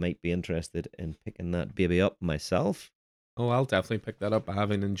say, I might be interested in picking that baby up myself. Oh, I'll definitely pick that up.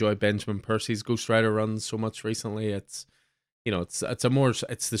 Having enjoyed Benjamin Percy's Ghost Rider runs so much recently, it's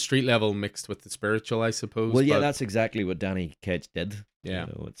the street level mixed with the spiritual, I suppose. Well, yeah, that's exactly what Danny Ketch did. Yeah,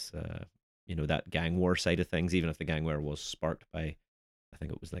 it's that gang war side of things. Even if the gang war was sparked by, I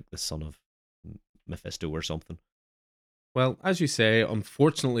think it was like the son of Mephisto or something. Well, as you say,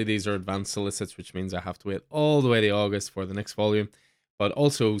 unfortunately, these are advanced solicits, which means I have to wait all the way to August for the next volume. But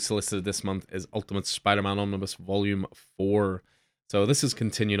also solicited this month is Ultimate Spider-Man Omnibus Volume 4. So this is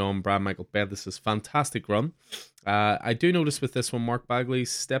continuing on Brad Michael Bendis' fantastic run. I do notice with this one, Mark Bagley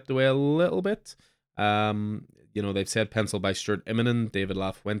stepped away a little bit. They've said pencil by Stuart Immonen, David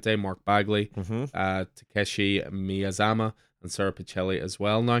LaFuente, Mark Bagley, Takeshi Miyazama, and Sarah Pichelli as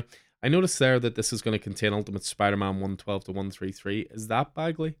well. Now, I noticed there that this is going to contain Ultimate Spider-Man 112 to 133. Is that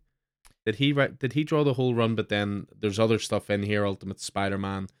Bagley? Did he draw the whole run? But then there's other stuff in here: Ultimate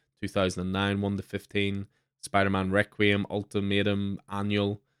Spider-Man 2009 1 to 15, Spider-Man Requiem, Ultimatum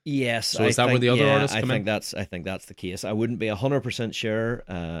Annual, Yes, So is that where the other artists come in? I think that's the case. I wouldn't be 100% sure.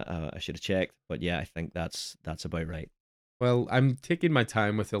 I should have checked, but yeah, I think that's about right. Well, I'm taking my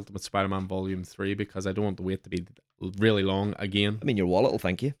time with Ultimate Spider-Man Volume 3 because I don't want the wait to be really long again. I mean, your wallet will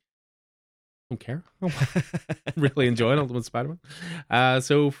thank you. Don't care. Really enjoying Ultimate Spider-Man. As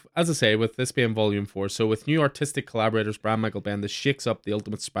I say, with this being Volume 4, so with new artistic collaborators, Brian Michael Bendis shakes up the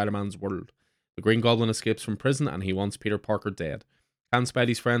Ultimate Spider-Man's world. The Green Goblin escapes from prison and he wants Peter Parker dead. Can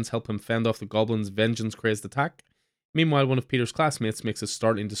Spidey's friends help him fend off the Goblin's vengeance-crazed attack? Meanwhile, one of Peter's classmates makes a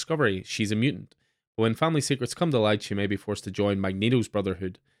startling discovery. She's a mutant. But when family secrets come to light, she may be forced to join Magneto's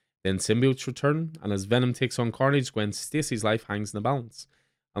Brotherhood. Then symbiotes return, and as Venom takes on Carnage, Gwen Stacy's life hangs in the balance.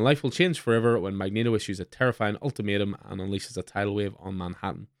 And life will change forever when Magneto issues a terrifying ultimatum and unleashes a tidal wave on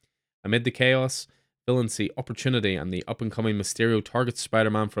Manhattan. Amid the chaos, villains see opportunity, and the up-and-coming Mysterio targets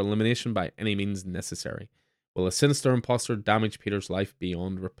Spider-Man for elimination by any means necessary. Will a sinister imposter damage Peter's life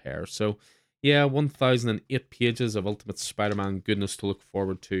beyond repair? So, yeah, 1,008 pages of Ultimate Spider-Man goodness to look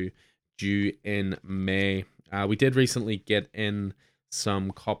forward to, due in May. We did recently get in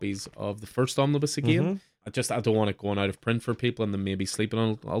some copies of the first omnibus again. I don't want it going out of print for people and then maybe sleeping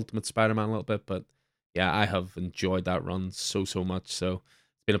on Ultimate Spider-Man a little bit, but yeah, I have enjoyed that run so much. So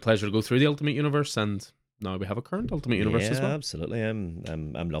it's been a pleasure to go through the Ultimate Universe, and now we have a current Ultimate Universe as well. Absolutely.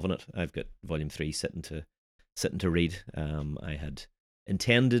 I'm loving it. I've got Volume 3 sitting to read. I had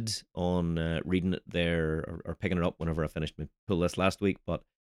intended on reading it there or picking it up whenever I finished my pull list last week, but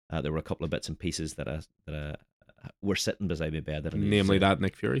there were a couple of bits and pieces that were sitting beside my bed. Namely that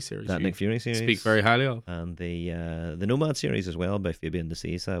Nick Fury series. Nick Fury series. Speak very highly of. And the Nomad series as well by Fabian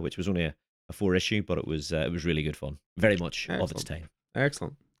Nicieza, which was only a 4-issue, but it was really good fun. Very much of its time.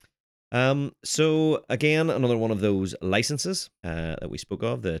 Excellent. So again, another one of those licenses that we spoke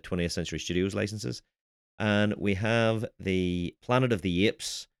of, the 20th Century Studios licenses. And we have the Planet of the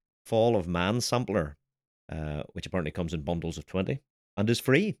Apes Fall of Man sampler, which apparently comes in bundles of 20 and is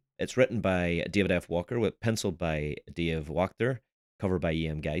free. It's written by David F. Walker with pencil by Dave Wachter, cover by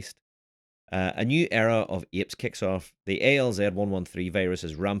E.M. Geist. A new era of apes kicks off. The ALZ-113 virus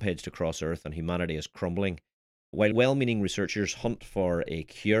has rampaged across Earth and humanity is crumbling. While well-meaning researchers hunt for a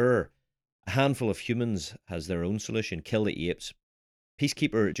cure, a handful of humans has their own solution: kill the apes.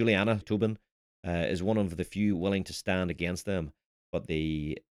 Peacekeeper Juliana Tobin is one of the few willing to stand against them, but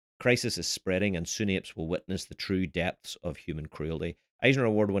the crisis is spreading and soon apes will witness the true depths of human cruelty. Eisner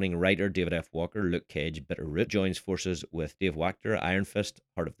Award-winning writer David F. Walker, Luke Cage, Bitterroot, joins forces with Dave Wachter, Iron Fist,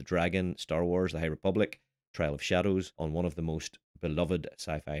 Heart of the Dragon, Star Wars, The High Republic, Trial of Shadows, on one of the most beloved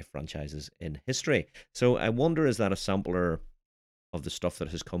sci-fi franchises in history. So I wonder, is that a sampler of the stuff that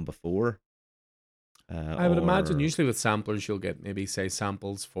has come before? I would imagine usually with samplers you'll get maybe, say,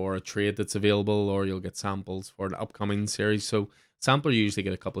 samples for a trade that's available, or you'll get samples for an upcoming series. So sampler, you usually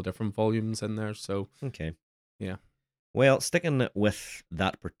get a couple of different volumes in there. So okay, yeah. Well, sticking with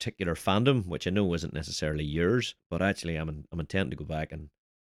that particular fandom, which I know isn't necessarily yours, but actually I'm intent to go back and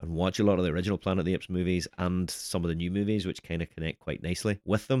watch a lot of the original Planet of the Apes movies and some of the new movies, which kind of connect quite nicely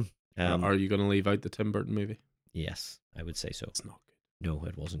with them. Are you going to leave out the Tim Burton movie? Yes, I would say so. It's not good. No,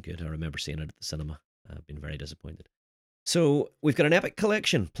 it wasn't good. I remember seeing it at the cinema. I've been very disappointed. So we've got an epic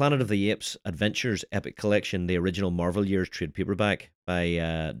collection, Planet of the Apes Adventures Epic Collection, the original Marvel Years trade paperback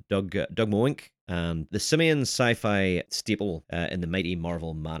by Doug Moench, and the simian sci-fi staple in the mighty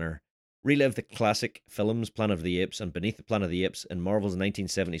Marvel manner. Relive the classic films Planet of the Apes and Beneath the Planet of the Apes in Marvel's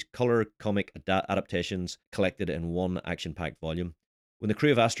 1970s color comic adaptations collected in one action-packed volume. When the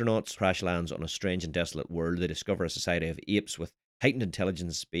crew of astronauts crash lands on a strange and desolate world, they discover a society of apes with heightened intelligence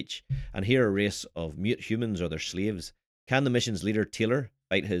and speech, and here a race of mute humans or their slaves. Can the mission's leader, Taylor,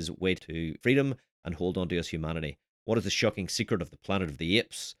 fight his way to freedom and hold on to his humanity? What is the shocking secret of the Planet of the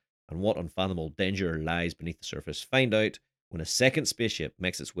Apes? And what unfathomable danger lies beneath the surface? Find out when a second spaceship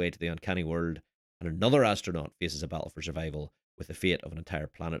makes its way to the uncanny world and another astronaut faces a battle for survival with the fate of an entire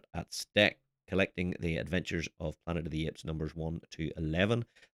planet at stake. Collecting the Adventures of Planet of the Apes numbers 1 to 11.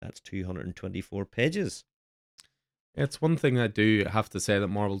 That's 224 pages. It's one thing I do have to say that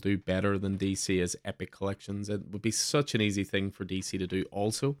Marvel do better than DC is epic collections. It would be such an easy thing for DC to do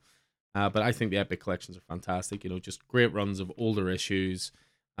also. But I think the epic collections are fantastic. You know, just great runs of older issues,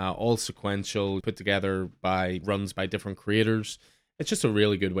 all sequential, put together by runs by different creators. It's just a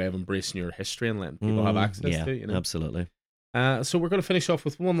really good way of embracing your history and letting people have access to it. You know? Absolutely. So we're going to finish off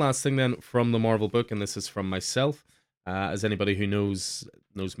with one last thing then from the Marvel book, and this is from myself. As anybody who knows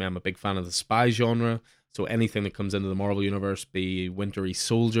me, I'm a big fan of the spy genre. So anything that comes into the Marvel Universe, be Wintery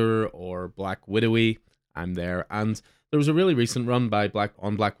Soldier or Black Widowy, I'm there. And there was a really recent run by Black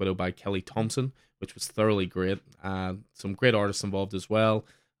Widow by Kelly Thompson, which was thoroughly great. Some great artists involved as well.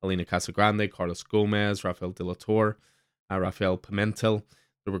 Elena Casagrande, Carlos Gomez, Rafael De La Torre, Rafael Pimentel.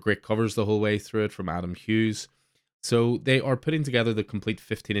 There were great covers the whole way through it from Adam Hughes. So they are putting together the complete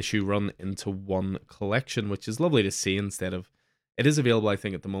 15-issue run into one collection, which is lovely to see instead of... It is available, I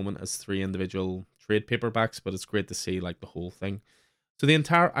think, at the moment as 3 individual trade paperbacks, but it's great to see like the whole thing. So the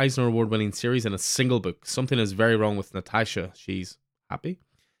entire Eisner Award-winning series in a single book. Something is very wrong with Natasha. She's happy.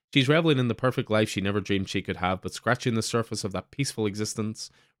 She's reveling in the perfect life she never dreamed she could have, but scratching the surface of that peaceful existence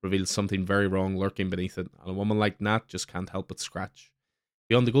reveals something very wrong lurking beneath it, and a woman like Nat just can't help but scratch.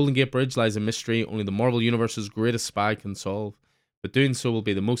 Beyond the Golden Gate Bridge lies a mystery only the Marvel Universe's greatest spy can solve, but doing so will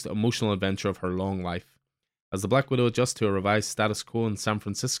be the most emotional adventure of her long life. As the Black Widow adjusts to a revised status quo in San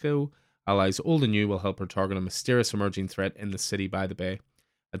Francisco, allies old and new will help her target a mysterious emerging threat in the city by the bay,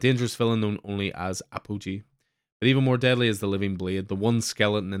 a dangerous villain known only as Apogee. But even more deadly is the Living Blade, the one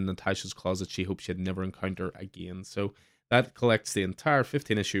skeleton in Natasha's closet she hoped she'd never encounter again. So that collects the entire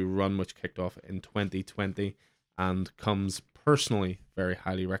 15-issue run, which kicked off in 2020, and comes personally very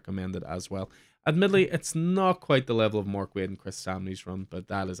highly recommended as well. Admittedly, it's not quite the level of Mark Waid and Chris Samney's run, but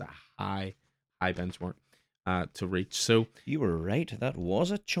that is a high benchmark to reach. So you were right. That was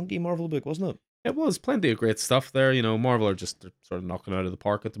a chunky Marvel book, wasn't it? It was plenty of great stuff there. You know, Marvel are just sort of knocking out of the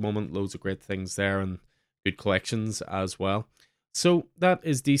park at the moment. Loads of great things there and good collections as well. So that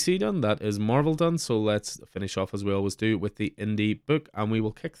is DC done. That is Marvel done. So let's finish off as we always do with the indie book, and we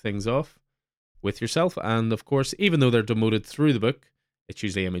will kick things off with yourself. And of course, even though they're demoted through the book, it's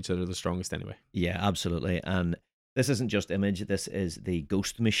usually Image that are the strongest anyway. Yeah, absolutely. And this isn't just Image. This is the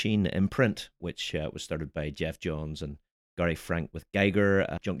Ghost Machine imprint, which was started by Jeff Johns and Gary Frank with Geiger,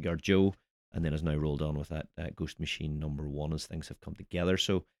 Junkyard Joe, and then has now rolled on with that Ghost Machine #1 as things have come together.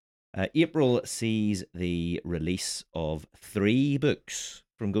 So April sees the release of 3 books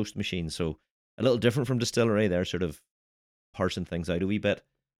from Ghost Machine. So a little different from Distillery. They're sort of parsing things out a wee bit,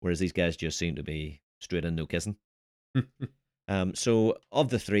 whereas these guys just seem to be straight in, no kissing. So of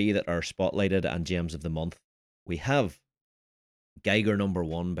the 3 that are spotlighted and gems of the month, we have Geiger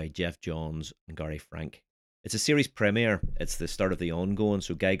 #1 by Jeff Johns and Gary Frank. It's a series premiere. It's the start of the ongoing.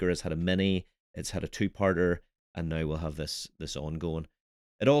 So Geiger has had a mini, it's had a 2-parter, and now we'll have this ongoing.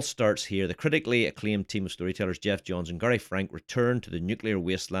 It all starts here. The critically acclaimed team of storytellers Jeff Johns and Gary Frank return to the nuclear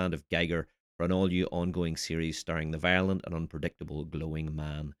wasteland of Geiger for an all-new ongoing series starring the violent and unpredictable Glowing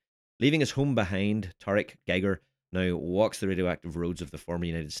Man. Leaving his home behind, Tarek Geiger now walks the radioactive roads of the former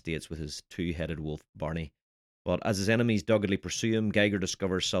United States with his 2-headed wolf, Barney. But as his enemies doggedly pursue him, Geiger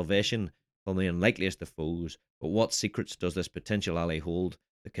discovers salvation from the unlikeliest of foes. But what secrets does this potential ally hold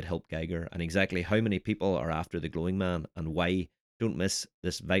that could help Geiger? And exactly how many people are after the Glowing Man, and why? Don't miss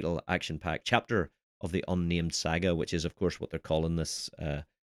this vital action-packed chapter of the Unnamed Saga, which is, of course, what they're calling this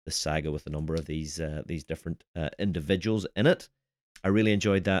saga with a number of these different individuals in it. I really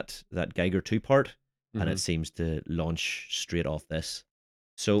enjoyed that Geiger 2-part, and it seems to launch straight off this.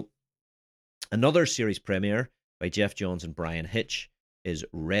 So another series premiere by Jeff Johns and Brian Hitch is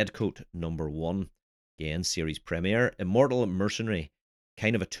Redcoat #1. Again, series premiere. Immortal Mercenary,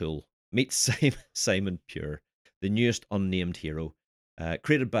 kind of a tool. Meet Simon Pure, the newest unnamed hero.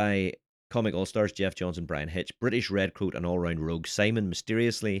 Created by comic all-stars Jeff Johns and Brian Hitch, British redcoat and all-round rogue Simon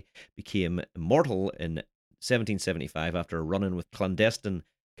mysteriously became immortal in 1775 after a run-in with clandestine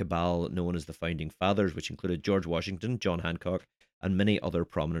cabal known as the Founding Fathers, which included George Washington, John Hancock, and many other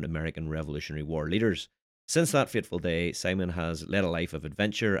prominent American Revolutionary War leaders. Since that fateful day, Simon has led a life of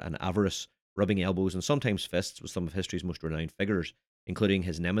adventure and avarice, rubbing elbows and sometimes fists with some of history's most renowned figures, including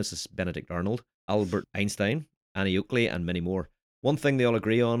his nemesis Benedict Arnold, Albert Einstein, Annie Oakley, and many more. One thing they all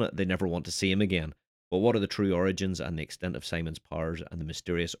agree on, they never want to see him again. But what are the true origins and the extent of Simon's powers and the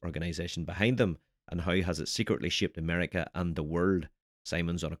mysterious organization behind them, and how has it secretly shaped America and the world?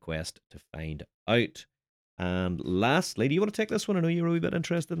 Simon's on a quest to find out. And lastly, do you want to take this one? I know you were a wee bit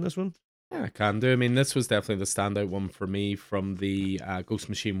interested in this one. Yeah, I can do. I mean, this was definitely the standout one for me from the Ghost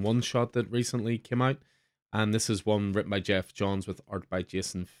Machine one-shot that recently came out. And this is one written by Jeff Johns with art by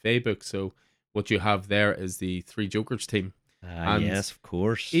Jason Fabok. So what you have there is the Three Jokers team. Yes, of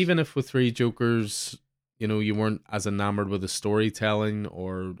course. Even if with Three Jokers, you know, you weren't as enamored with the storytelling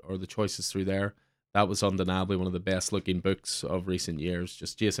or the choices through there, that was undeniably one of the best looking books of recent years.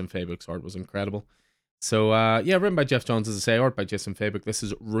 Just Jason Fabok's art was incredible. So written by Jeff Johns, as I say, art by Jason Fabok. This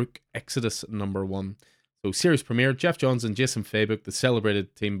is Rook Exodus #1. So series premiere, Jeff Johns and Jason Fabok, the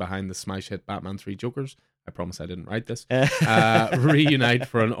celebrated team behind the smash hit Batman 3 Jokers. I promise I didn't write this. Reunite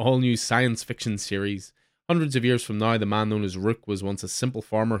for an all-new science fiction series. Hundreds of years from now, the man known as Rook was once a simple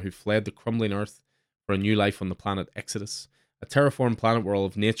farmer who fled the crumbling earth for a new life on the planet Exodus, a terraformed planet where all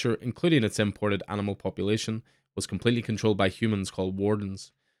of nature, including its imported animal population, was completely controlled by humans called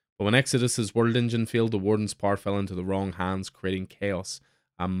Wardens. But when Exodus's world engine failed, the Warden's power fell into the wrong hands, creating chaos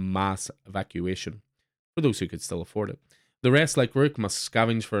and mass evacuation for those who could still afford it. The rest, like Rook, must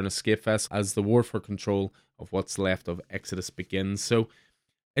scavenge for an escape vest as the war for control of what's left of Exodus begins. So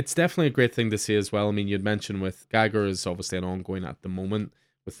it's definitely a great thing to see as well. I mean, you'd mentioned with Geiger is obviously an ongoing at the moment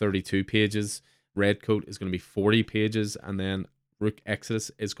with 32 pages. Redcoat is going to be 40 pages, and then Rook Exodus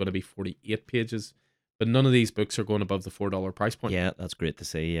is going to be 48 pages. But none of these books are going above the $4 price point. Yeah, that's great to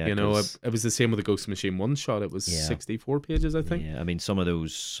see. Yeah, you know, it was the same with the Ghost Machine one shot. It was 64 pages, I think. Yeah, I mean, some of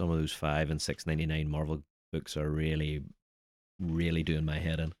those $5 and $6.99 Marvel books are really, really doing my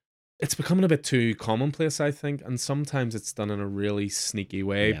head in. It's becoming a bit too commonplace, I think, and sometimes it's done in a really sneaky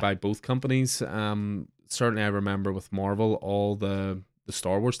way by both companies. Certainly, I remember with Marvel, all the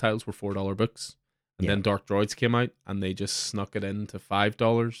Star Wars titles were $4 books, and then Dark Droids came out, and they just snuck it into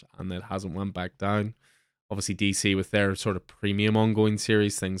 $5, and it hasn't went back down. Obviously, DC with their sort of premium ongoing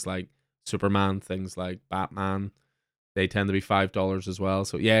series, things like Superman, things like Batman, they tend to be $5 as well.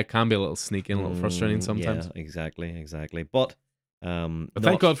 So yeah, it can be a little sneaky and a little frustrating sometimes. Yeah, exactly. But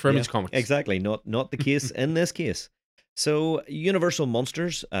thank God for Image Comics. Exactly, not the case in this case. So Universal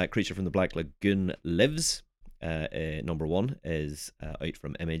Monsters, Creature from the Black Lagoon Lives, number 1 is out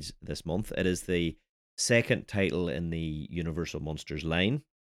from Image this month. It is the second title in the Universal Monsters line,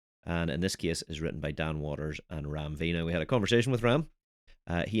 and in this case is written by Dan Waters and Ram V. Now, we had a conversation with Ram.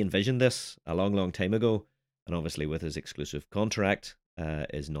 He envisioned this a long time ago, and obviously with his exclusive contract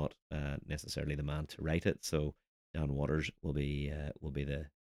is not necessarily the man to write it, so Dan Waters will be the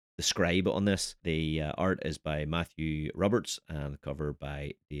scribe on this. The art is by Matthew Roberts and the cover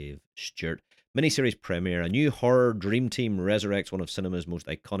by Dave Stewart. Miniseries premiere: a new horror dream team resurrects one of cinema's most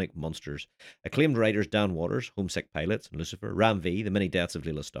iconic monsters. Acclaimed writers Dan Waters, Homesick Pilots and Lucifer, Ram V, The Many Deaths of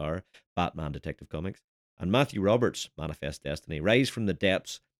Leela Starr, Batman Detective Comics, and Matthew Roberts, Manifest Destiny, rise from the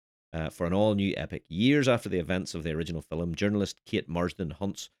depths for an all-new epic. Years after the events of the original film, journalist Kate Marsden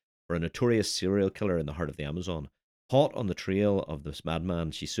hunts for a notorious serial killer in the heart of the Amazon. Hot on the trail of this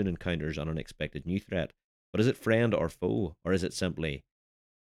madman, she soon encounters an unexpected new threat. But is it friend or foe, or is it simply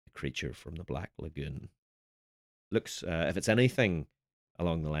a creature from the Black Lagoon? Looks, if it's anything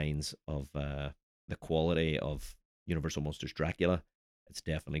along the lines of the quality of Universal Monsters Dracula, it's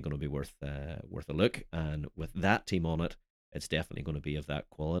definitely going to be worth a look. And with that team on it, it's definitely going to be of that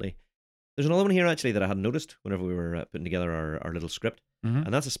quality. There's another one here, actually, that I hadn't noticed whenever we were putting together our little script. Mm-hmm.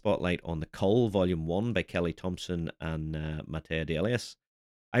 And that's a spotlight on The Cull, Volume 1 by Kelly Thompson and Matteo D'Elias.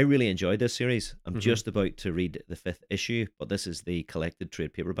 I really enjoyed this series. I'm just about to read the 5th issue, but this is the collected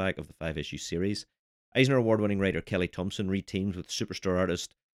trade paperback of the 5-issue series. Eisner Award-winning writer Kelly Thompson reteamed with superstar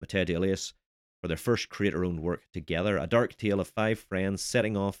artist Matteo D'Elias for their first creator-owned work together, a dark tale of 5 friends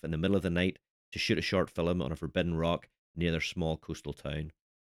setting off in the middle of the night to shoot a short film on a forbidden rock near their small coastal town.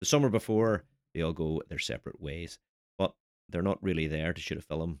 The summer before, they all go their separate ways, but they're not really there to shoot a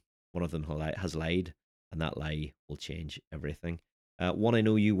film. One of them has lied, and that lie will change everything. One I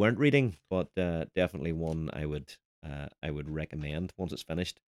know you weren't reading, but definitely one I would recommend once it's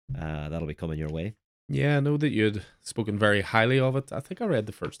finished. That'll be coming your way. Yeah, I know that you'd spoken very highly of it. I think I read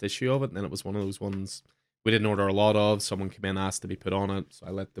the first issue of it, and then it was one of those ones we didn't order a lot of. Someone came in, asked to be put on it, so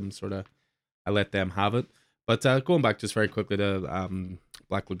I let them have it. But going back just very quickly to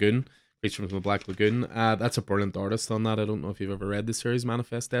Black Lagoon, Creature from the Black Lagoon, that's a brilliant artist on that. I don't know if you've ever read the series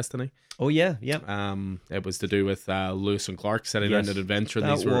Manifest Destiny. Oh yeah. It was to do with Lewis and Clark setting out an adventure.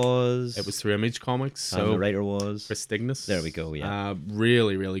 It was through Image Comics. So and the writer was Chris Stignes. There we go. Yeah,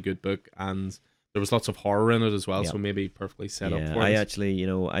 really, really good book, and there was lots of horror in it as well. So maybe perfectly set up for us. I actually,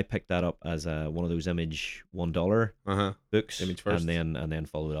 I picked that up as one of those Image $1 books, Image first, and then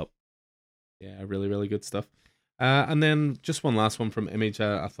followed up. Yeah, really, really good stuff. And then just one last one from Image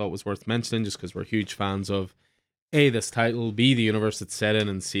I thought was worth mentioning, just because we're huge fans of A, this title, B, the universe it's set in,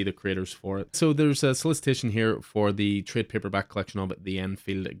 and C, the creators for it. So there's a solicitation here for the trade paperback collection of it, The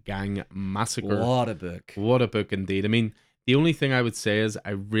Enfield Gang Massacre. What a book. What a book indeed. I mean, the only thing I would say is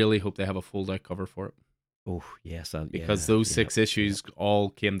I really hope they have a fold-out cover for it. Oh, yes. Because those 6 issues all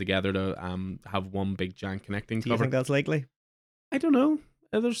came together to have one big giant connecting cover. Do you think that's likely? I don't know.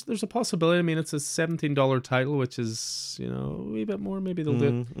 There's a possibility. I mean, it's a $17 title, which is, a wee bit more. Maybe they'll do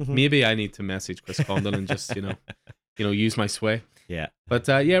it. Mm-hmm. Maybe I need to message Chris Condon and just, use my sway. Yeah. But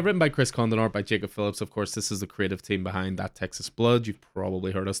written by Chris Condon, art by Jacob Phillips. Of course, this is the creative team behind That Texas Blood. You've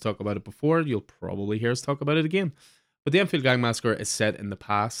probably heard us talk about it before. You'll probably hear us talk about it again. But the Enfield Gang Massacre is set in the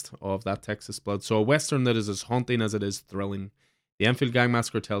past of That Texas Blood. So a Western that is as haunting as it is thrilling. The Enfield Gang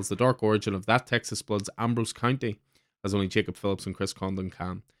Massacre tells the dark origin of That Texas Blood's Ambrose County, as only Jacob Phillips and Chris Condon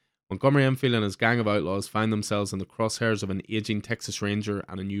can. Montgomery Enfield and his gang of outlaws find themselves in the crosshairs of an aging Texas Ranger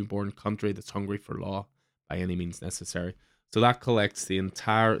and a newborn country that's hungry for law by any means necessary. So that collects the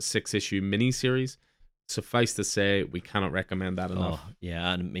entire 6-issue miniseries. Suffice to say, we cannot recommend that enough. Oh,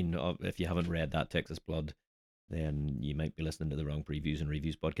 yeah, and I mean, if you haven't read that Texas Blood, then you might be listening to the wrong previews and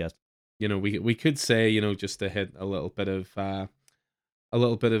reviews podcast. You know, we could say, you know, just to hit a little bit of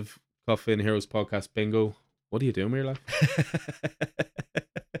Coffee and Heroes podcast bingo. What are you doing with your life?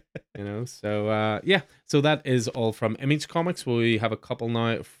 You know, so yeah. So that is all from Image Comics. We have a couple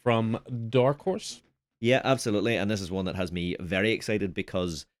now from Dark Horse. Yeah, absolutely. And this is one that has me very excited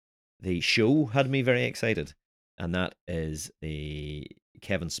because the show had me very excited. And that is the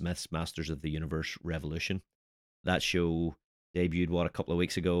Kevin Smith's Masters of the Universe Revolution. That show debuted, a couple of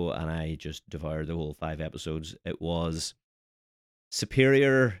weeks ago, and I just devoured the whole 5 episodes. It was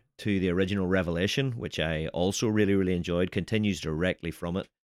superior to the original Revelation, which I also really, really enjoyed, continues directly from it,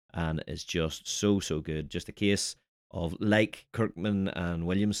 and is just so, so good. Just a case of, like Kirkman and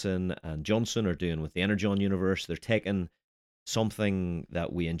Williamson and Johnson are doing with the Energon universe, they're taking something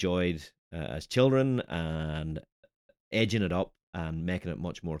that we enjoyed as children and edging it up and making it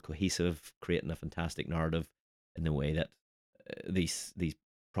much more cohesive, creating a fantastic narrative in the way that these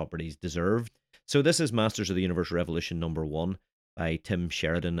properties deserve. So this is Masters of the Universe Revolution #1 by Tim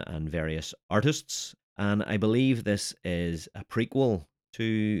Sheridan and various artists, and I believe this is a prequel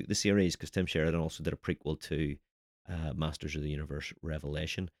to the series because Tim Sheridan also did a prequel to Masters of the Universe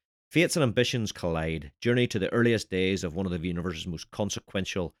Revelation. Fates and ambitions collide. Journey to the earliest days of one of the universe's most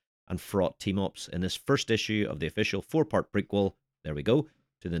consequential and fraught team-ups in this first issue of the official 4-part prequel, there we go,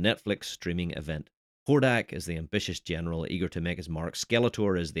 to the Netflix streaming event. Hordak is the ambitious general eager to make his mark.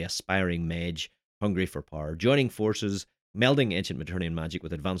 Skeletor is the aspiring mage hungry for power. Joining forces, melding ancient Maternian magic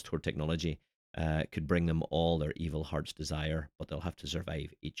with advanced Horde technology could bring them all their evil heart's desire, but they'll have to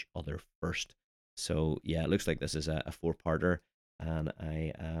survive each other first. So yeah, it looks like this is a 4-parter, and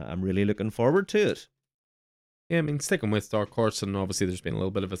I'm really looking forward to it. Yeah, I mean, sticking with Dark Horse, and obviously there's been a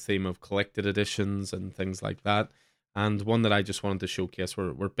little bit of a theme of collected editions and things like that. And one that I just wanted to showcase,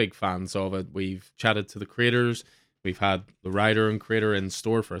 we're big fans of it. We've chatted to the creators. We've had the writer and creator in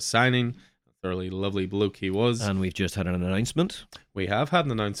store for a signing. A thoroughly lovely bloke he was. And we've just had an announcement. We have had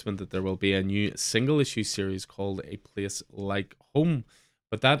an announcement that there will be a new single-issue series called A Place Like Home.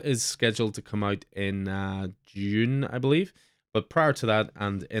 But that is scheduled to come out in June, I believe. But prior to that,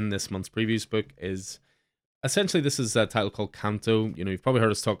 and in this month's previews book, is essentially this is a title called Kanto. You know, you've probably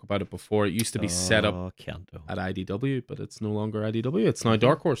heard us talk about it before. It used to be set up Kanto at IDW, but it's no longer IDW. It's now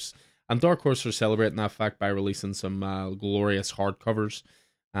Dark Horse. And Dark Horse are celebrating that fact by releasing some glorious hardcovers.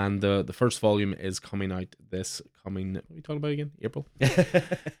 And the first volume is coming out this coming, what are we talking about again? April?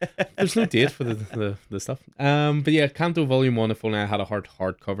 There's no date for the stuff. But yeah, Kanto Volume 1, if only I had a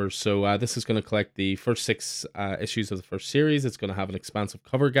hardcover. So this is going to collect the first 6 issues of the first series. It's going to have an expansive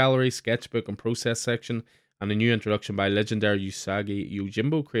cover gallery, sketchbook, and process section, and a new introduction by legendary Usagi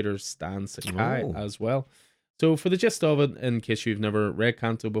Yojimbo creator Stan Sakai as well. So for the gist of it, in case you've never read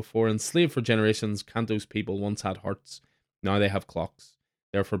Kanto before, enslaved for generations, Kanto's people once had hearts. Now they have clocks.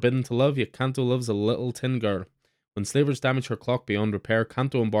 They are forbidden to love, yet Kanto loves a little tin girl. When slavers damage her clock beyond repair,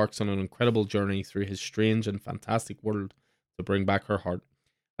 Kanto embarks on an incredible journey through his strange and fantastic world to bring back her heart.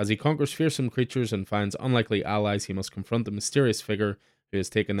 As he conquers fearsome creatures and finds unlikely allies, he must confront the mysterious figure who has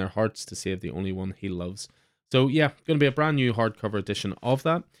taken their hearts to save the only one he loves. So yeah, going to be a brand new hardcover edition of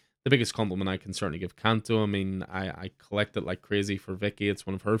that. The biggest compliment I can certainly give Kanto. I mean, I collect it like crazy for Vicky. It's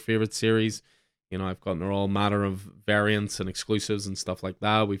one of her favorite series. You know, I've gotten her all manner of variants and exclusives and stuff like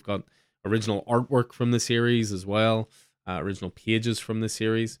that. We've got original artwork from the series as well, original pages from the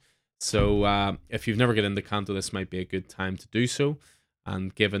series. So if you've never get into Kanto, this might be a good time to do so.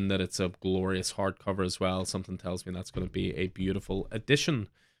 And given that it's a glorious hardcover as well, something tells me that's going to be a beautiful addition.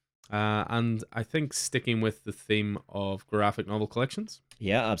 And I think sticking with the theme of graphic novel collections.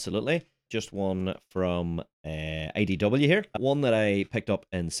 Yeah, absolutely. Just one from IDW here. One that I picked up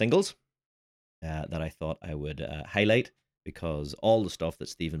in singles. That I thought I would highlight because all the stuff that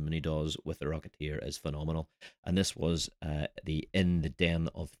Stephen Mooney does with The Rocketeer is phenomenal. And this was the In the Den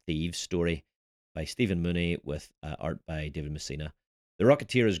of Thieves story by Stephen Mooney with art by David Messina. The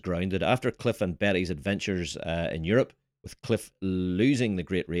Rocketeer is grounded after Cliff and Betty's adventures in Europe, with Cliff losing the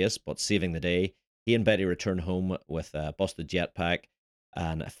great race but saving the day. He and Betty return home with a busted jetpack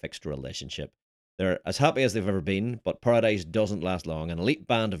and a fixed relationship. They're as happy as they've ever been, but paradise doesn't last long. An elite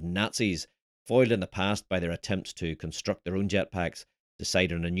band of Nazis, foiled in the past by their attempts to construct their own jetpacks,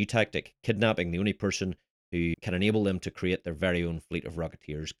 decide on a new tactic, kidnapping the only person who can enable them to create their very own fleet of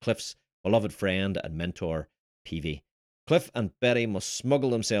Rocketeers, Cliff's beloved friend and mentor, Peavy. Cliff and Betty must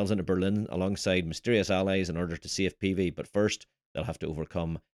smuggle themselves into Berlin alongside mysterious allies in order to save Peavy, but first they'll have to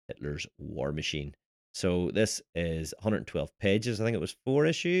overcome Hitler's war machine. So this is 112 pages. I think it was 4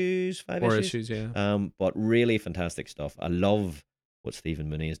 issues, 5 issues. Yeah. But really fantastic stuff. I love what Stephen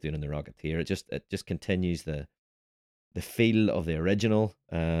Mooney is doing in The Rocketeer. It just continues the feel of the original.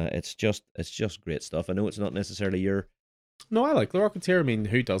 It's just great stuff. I know it's not necessarily your... No, I like The Rocketeer. I mean,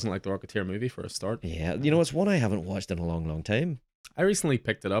 who doesn't like The Rocketeer movie for a start? Yeah, you know, it's one I haven't watched in a long, long time. I recently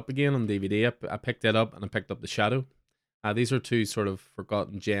picked it up again on DVD. I picked it up and I picked up The Shadow. These are two sort of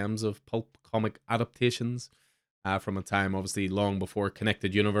forgotten gems of pulp comic adaptations from a time obviously long before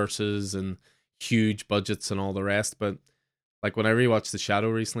connected universes and huge budgets and all the rest. But like when I rewatched The Shadow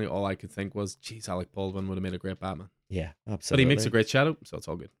recently, all I could think was, geez, Alec Baldwin would have made a great Batman. Yeah, absolutely. But he makes a great Shadow, so it's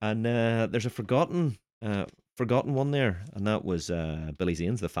all good. And there's a forgotten one there, and that was Billy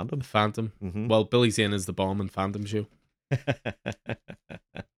Zane's The Phantom. The Phantom. Mm-hmm. Well, Billy Zane is the bomb in Phantom Show.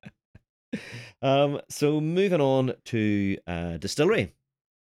 So moving on to Distillery,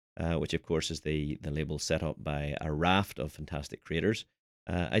 which of course is the label set up by a raft of fantastic creators.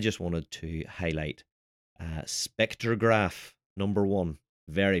 I just wanted to highlight Spectrograph #1.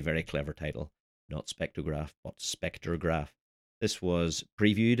 Very, very clever title. Not Spectrograph, but Spectrograph. This was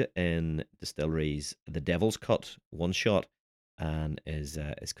previewed in Distillery's The Devil's Cut one-shot and is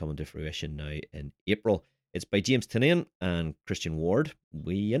coming to fruition now in April. It's by James Tynion and Christian Ward.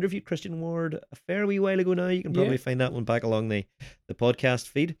 We interviewed Christian Ward a fair wee while ago now. You can probably find that one back along the podcast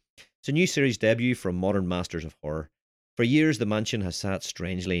feed. It's a new series debut from Modern Masters of Horror. For years, the mansion has sat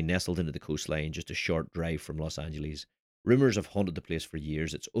strangely nestled into the coastline, just a short drive from Los Angeles. Rumours have haunted the place for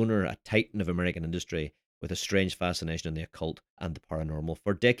years. Its owner, a titan of American industry, with a strange fascination in the occult and the paranormal.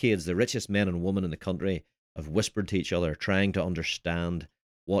 For decades, the richest men and women in the country have whispered to each other, trying to understand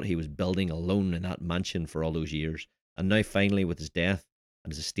what he was building alone in that mansion for all those years. And now finally, with his death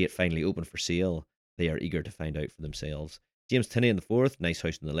and his estate finally open for sale, they are eager to find out for themselves. James Tynion IV, Nice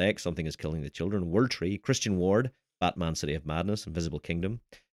House on the Lake, Something is Killing the Children, World Tree, Christian Ward, Batman City of Madness, Invisible Kingdom,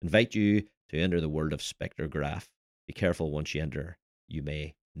 invite you to enter the world of Spectrograph. Be careful, once you enter, you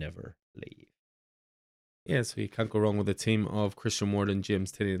may never leave. Yeah, so you can't go wrong with a team of Christian Ward and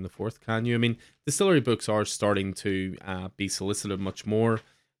James Tynion IV, can you? I mean, Distillery books are starting to be solicited much more.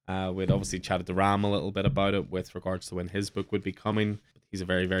 We'd obviously chatted to Ram a little bit about it with regards to when his book would be coming. He's a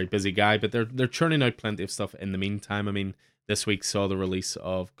very, very busy guy, but they're churning out plenty of stuff in the meantime. I mean, this week saw the release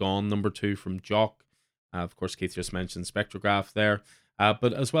of Gone #2 from Jock. Of course, Keith just mentioned Spectrograph there.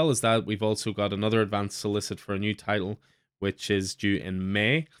 But as well as that, we've also got another advanced solicit for a new title, which is due in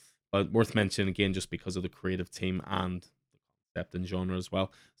May. But worth mentioning again, just because of the creative team and the concept and genre as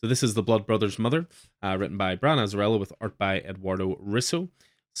well. So this is The Blood Brothers' Mother, written by Brian Azzarello with art by Eduardo Risso.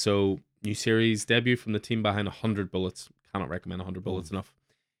 So new series debut from the team behind 100 Bullets. Cannot recommend 100 Bullets enough.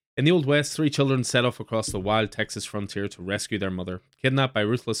 In the Old West, 3 children set off across the wild Texas frontier to rescue their mother, kidnapped by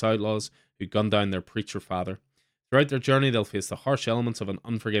ruthless outlaws who gun down their preacher father. Throughout their journey, they'll face the harsh elements of an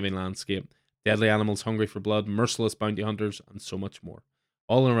unforgiving landscape, deadly animals hungry for blood, merciless bounty hunters, and so much more,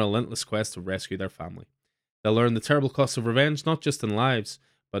 all in a relentless quest to rescue their family. They'll learn the terrible cost of revenge, not just in lives,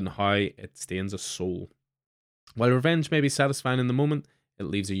 but in how it stains a soul. While revenge may be satisfying in the moment, it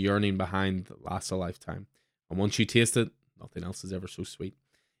leaves a yearning behind that lasts a lifetime. And once you taste it, nothing else is ever so sweet.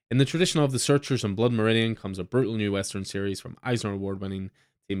 In the tradition of The Searchers and Blood Meridian comes a brutal new Western series from Eisner Award-winning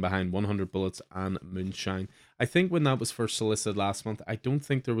team behind 100 Bullets and Moonshine. I think when that was first solicited last month, I don't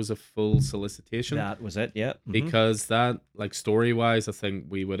think there was a full solicitation. That was it, yeah. Mm-hmm. Because that, like, story-wise, I think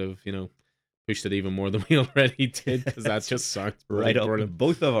we would have, pushed it even more than we already did, because that just sounds right up brilliant.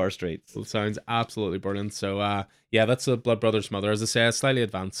 Both of our streets. It sounds absolutely brilliant. So, yeah, that's a Blood Brothers' Mother. As I say, a slightly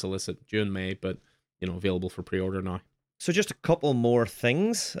advanced solicit, due in May, but, available for pre-order now. So just a couple more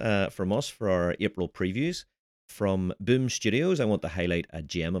things from us for our April previews. From Boom Studios, I want to highlight a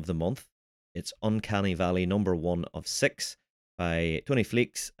gem of the month. It's Uncanny Valley #1 of 6 by Tony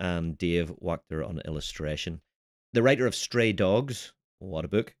Fleeks and Dave Wachter on illustration. The writer of Stray Dogs, what a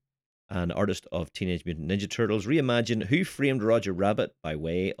book, and artist of Teenage Mutant Ninja Turtles reimagine Who Framed Roger Rabbit by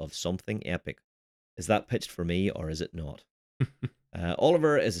way of something epic. Is that pitched for me, or is it not?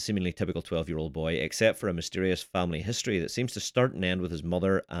 Oliver is a seemingly typical 12-year-old boy, except for a mysterious family history that seems to start and end with his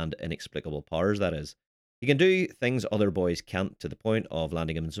mother and inexplicable powers, that is. He can do things other boys can't, to the point of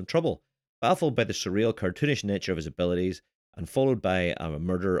landing him in some trouble. Baffled by the surreal, cartoonish nature of his abilities, and followed by a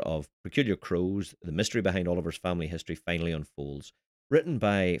murder of peculiar crows, the mystery behind Oliver's family history finally unfolds. Written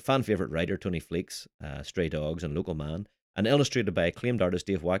by fan-favourite writer Tony Fleeks, Stray Dogs and Local Man, and illustrated by acclaimed artist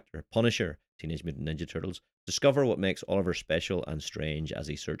Dave Wachter, Punisher, Teenage Mutant Ninja Turtles. Discover what makes Oliver special and strange as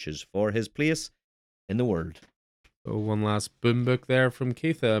he searches for his place in the world. So one last boom book there from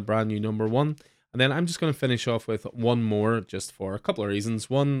Keith, a brand new number 1. And then I'm just going to finish off with one more just for a couple of reasons.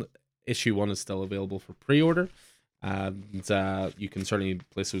 One, issue 1 is still available for pre-order. And you can certainly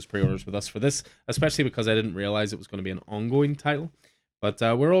place those pre-orders with us for this, especially because I didn't realize it was going to be an ongoing title. But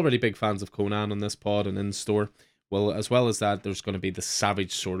we're already big fans of Conan on this pod and in store. Well, as well as that, there's going to be the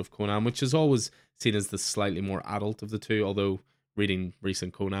Savage Sword of Conan, which is always seen as the slightly more adult of the two, although reading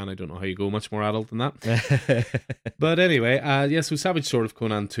recent Conan, I don't know how you go much more adult than that. But anyway, so Savage Sword of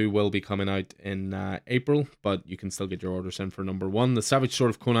Conan 2 will be coming out in April, but you can still get your orders in for number 1. The Savage Sword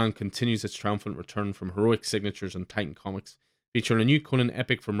of Conan continues its triumphant return from heroic signatures and Titan Comics, featuring a new Conan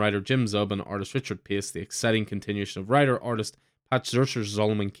epic from writer Jim Zub and artist Richard Pace, the exciting continuation of writer-artist Pat Zurcher's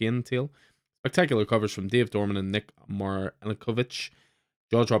Zolomon Kane tale. Spectacular covers from Dave Dorman and Nick Marelkovich,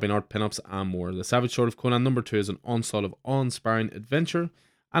 jaw-dropping art pinups, and more. The Savage Sword of Conan number 2 is an onslaught of awe-inspiring adventure,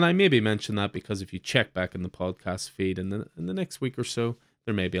 and I maybe mention that because if you check back in the podcast feed in the next week or so,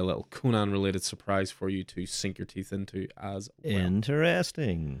 there may be a little Conan-related surprise for you to sink your teeth into as well.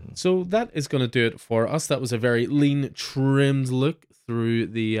 Interesting. So that is going to do it for us. That was a very lean, trimmed look through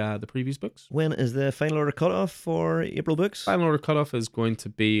the previous books. When is the final order cutoff for April books? Final order cutoff is going to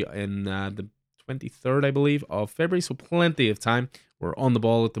be in the 23rd, I believe, of February, so plenty of time. We're on the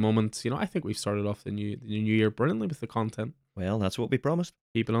ball at the moment. I think we've started off the new year brilliantly with the content. Well, that's what we promised.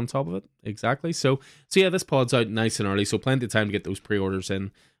 Keeping on top of it. Exactly. So yeah, this pod's out nice and early, so plenty of time to get those pre-orders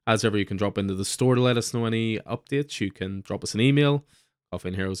in. As ever, you can drop into the store to let us know any updates. You can drop us an email,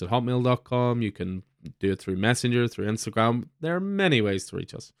 coffeeandheroes@hotmail.com. You can do it through Messenger, through Instagram. There are many ways to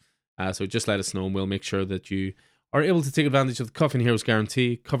reach us. So just let us know and we'll make sure that you are able to take advantage of the Coffee and Heroes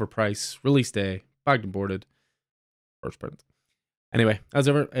guarantee, cover price, release day, bagged and boarded, first print. Anyway, as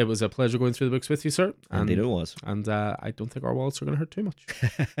ever, it was a pleasure going through the books with you, sir. Indeed it was. And I don't think our wallets are going to hurt too much.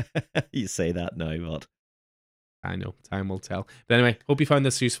 You say that now, but I know, time will tell. But anyway, hope you found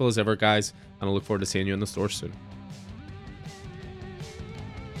this useful as ever, guys, and I look forward to seeing you in the store soon.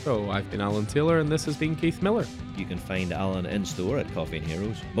 So, I've been Alan Taylor, and this has been Keith Miller. You can find Alan in store at Coffee and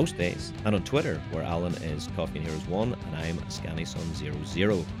Heroes most days, and on Twitter, where Alan is Coffee and Heroes 1, and I'm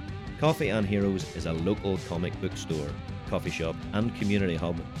ScannySun00. Coffee and Heroes is a local comic book store, coffee shop, and community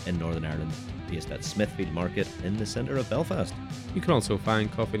hub in Northern Ireland, based at Smithfield Market in the centre of Belfast. You can also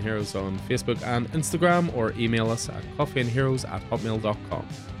find Coffee and Heroes on Facebook and Instagram, or email us at coffeeandheroes@hotmail.com.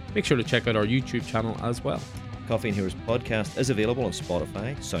 Make sure to check out our YouTube channel as well. Coffee and Heroes podcast is available on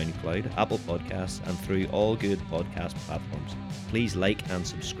Spotify, SoundCloud, Apple Podcasts, and through all good podcast platforms. Please like and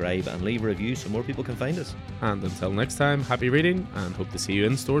subscribe and leave a review so more people can find us. And until next time, happy reading and hope to see you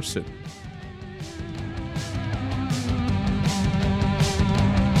in store soon.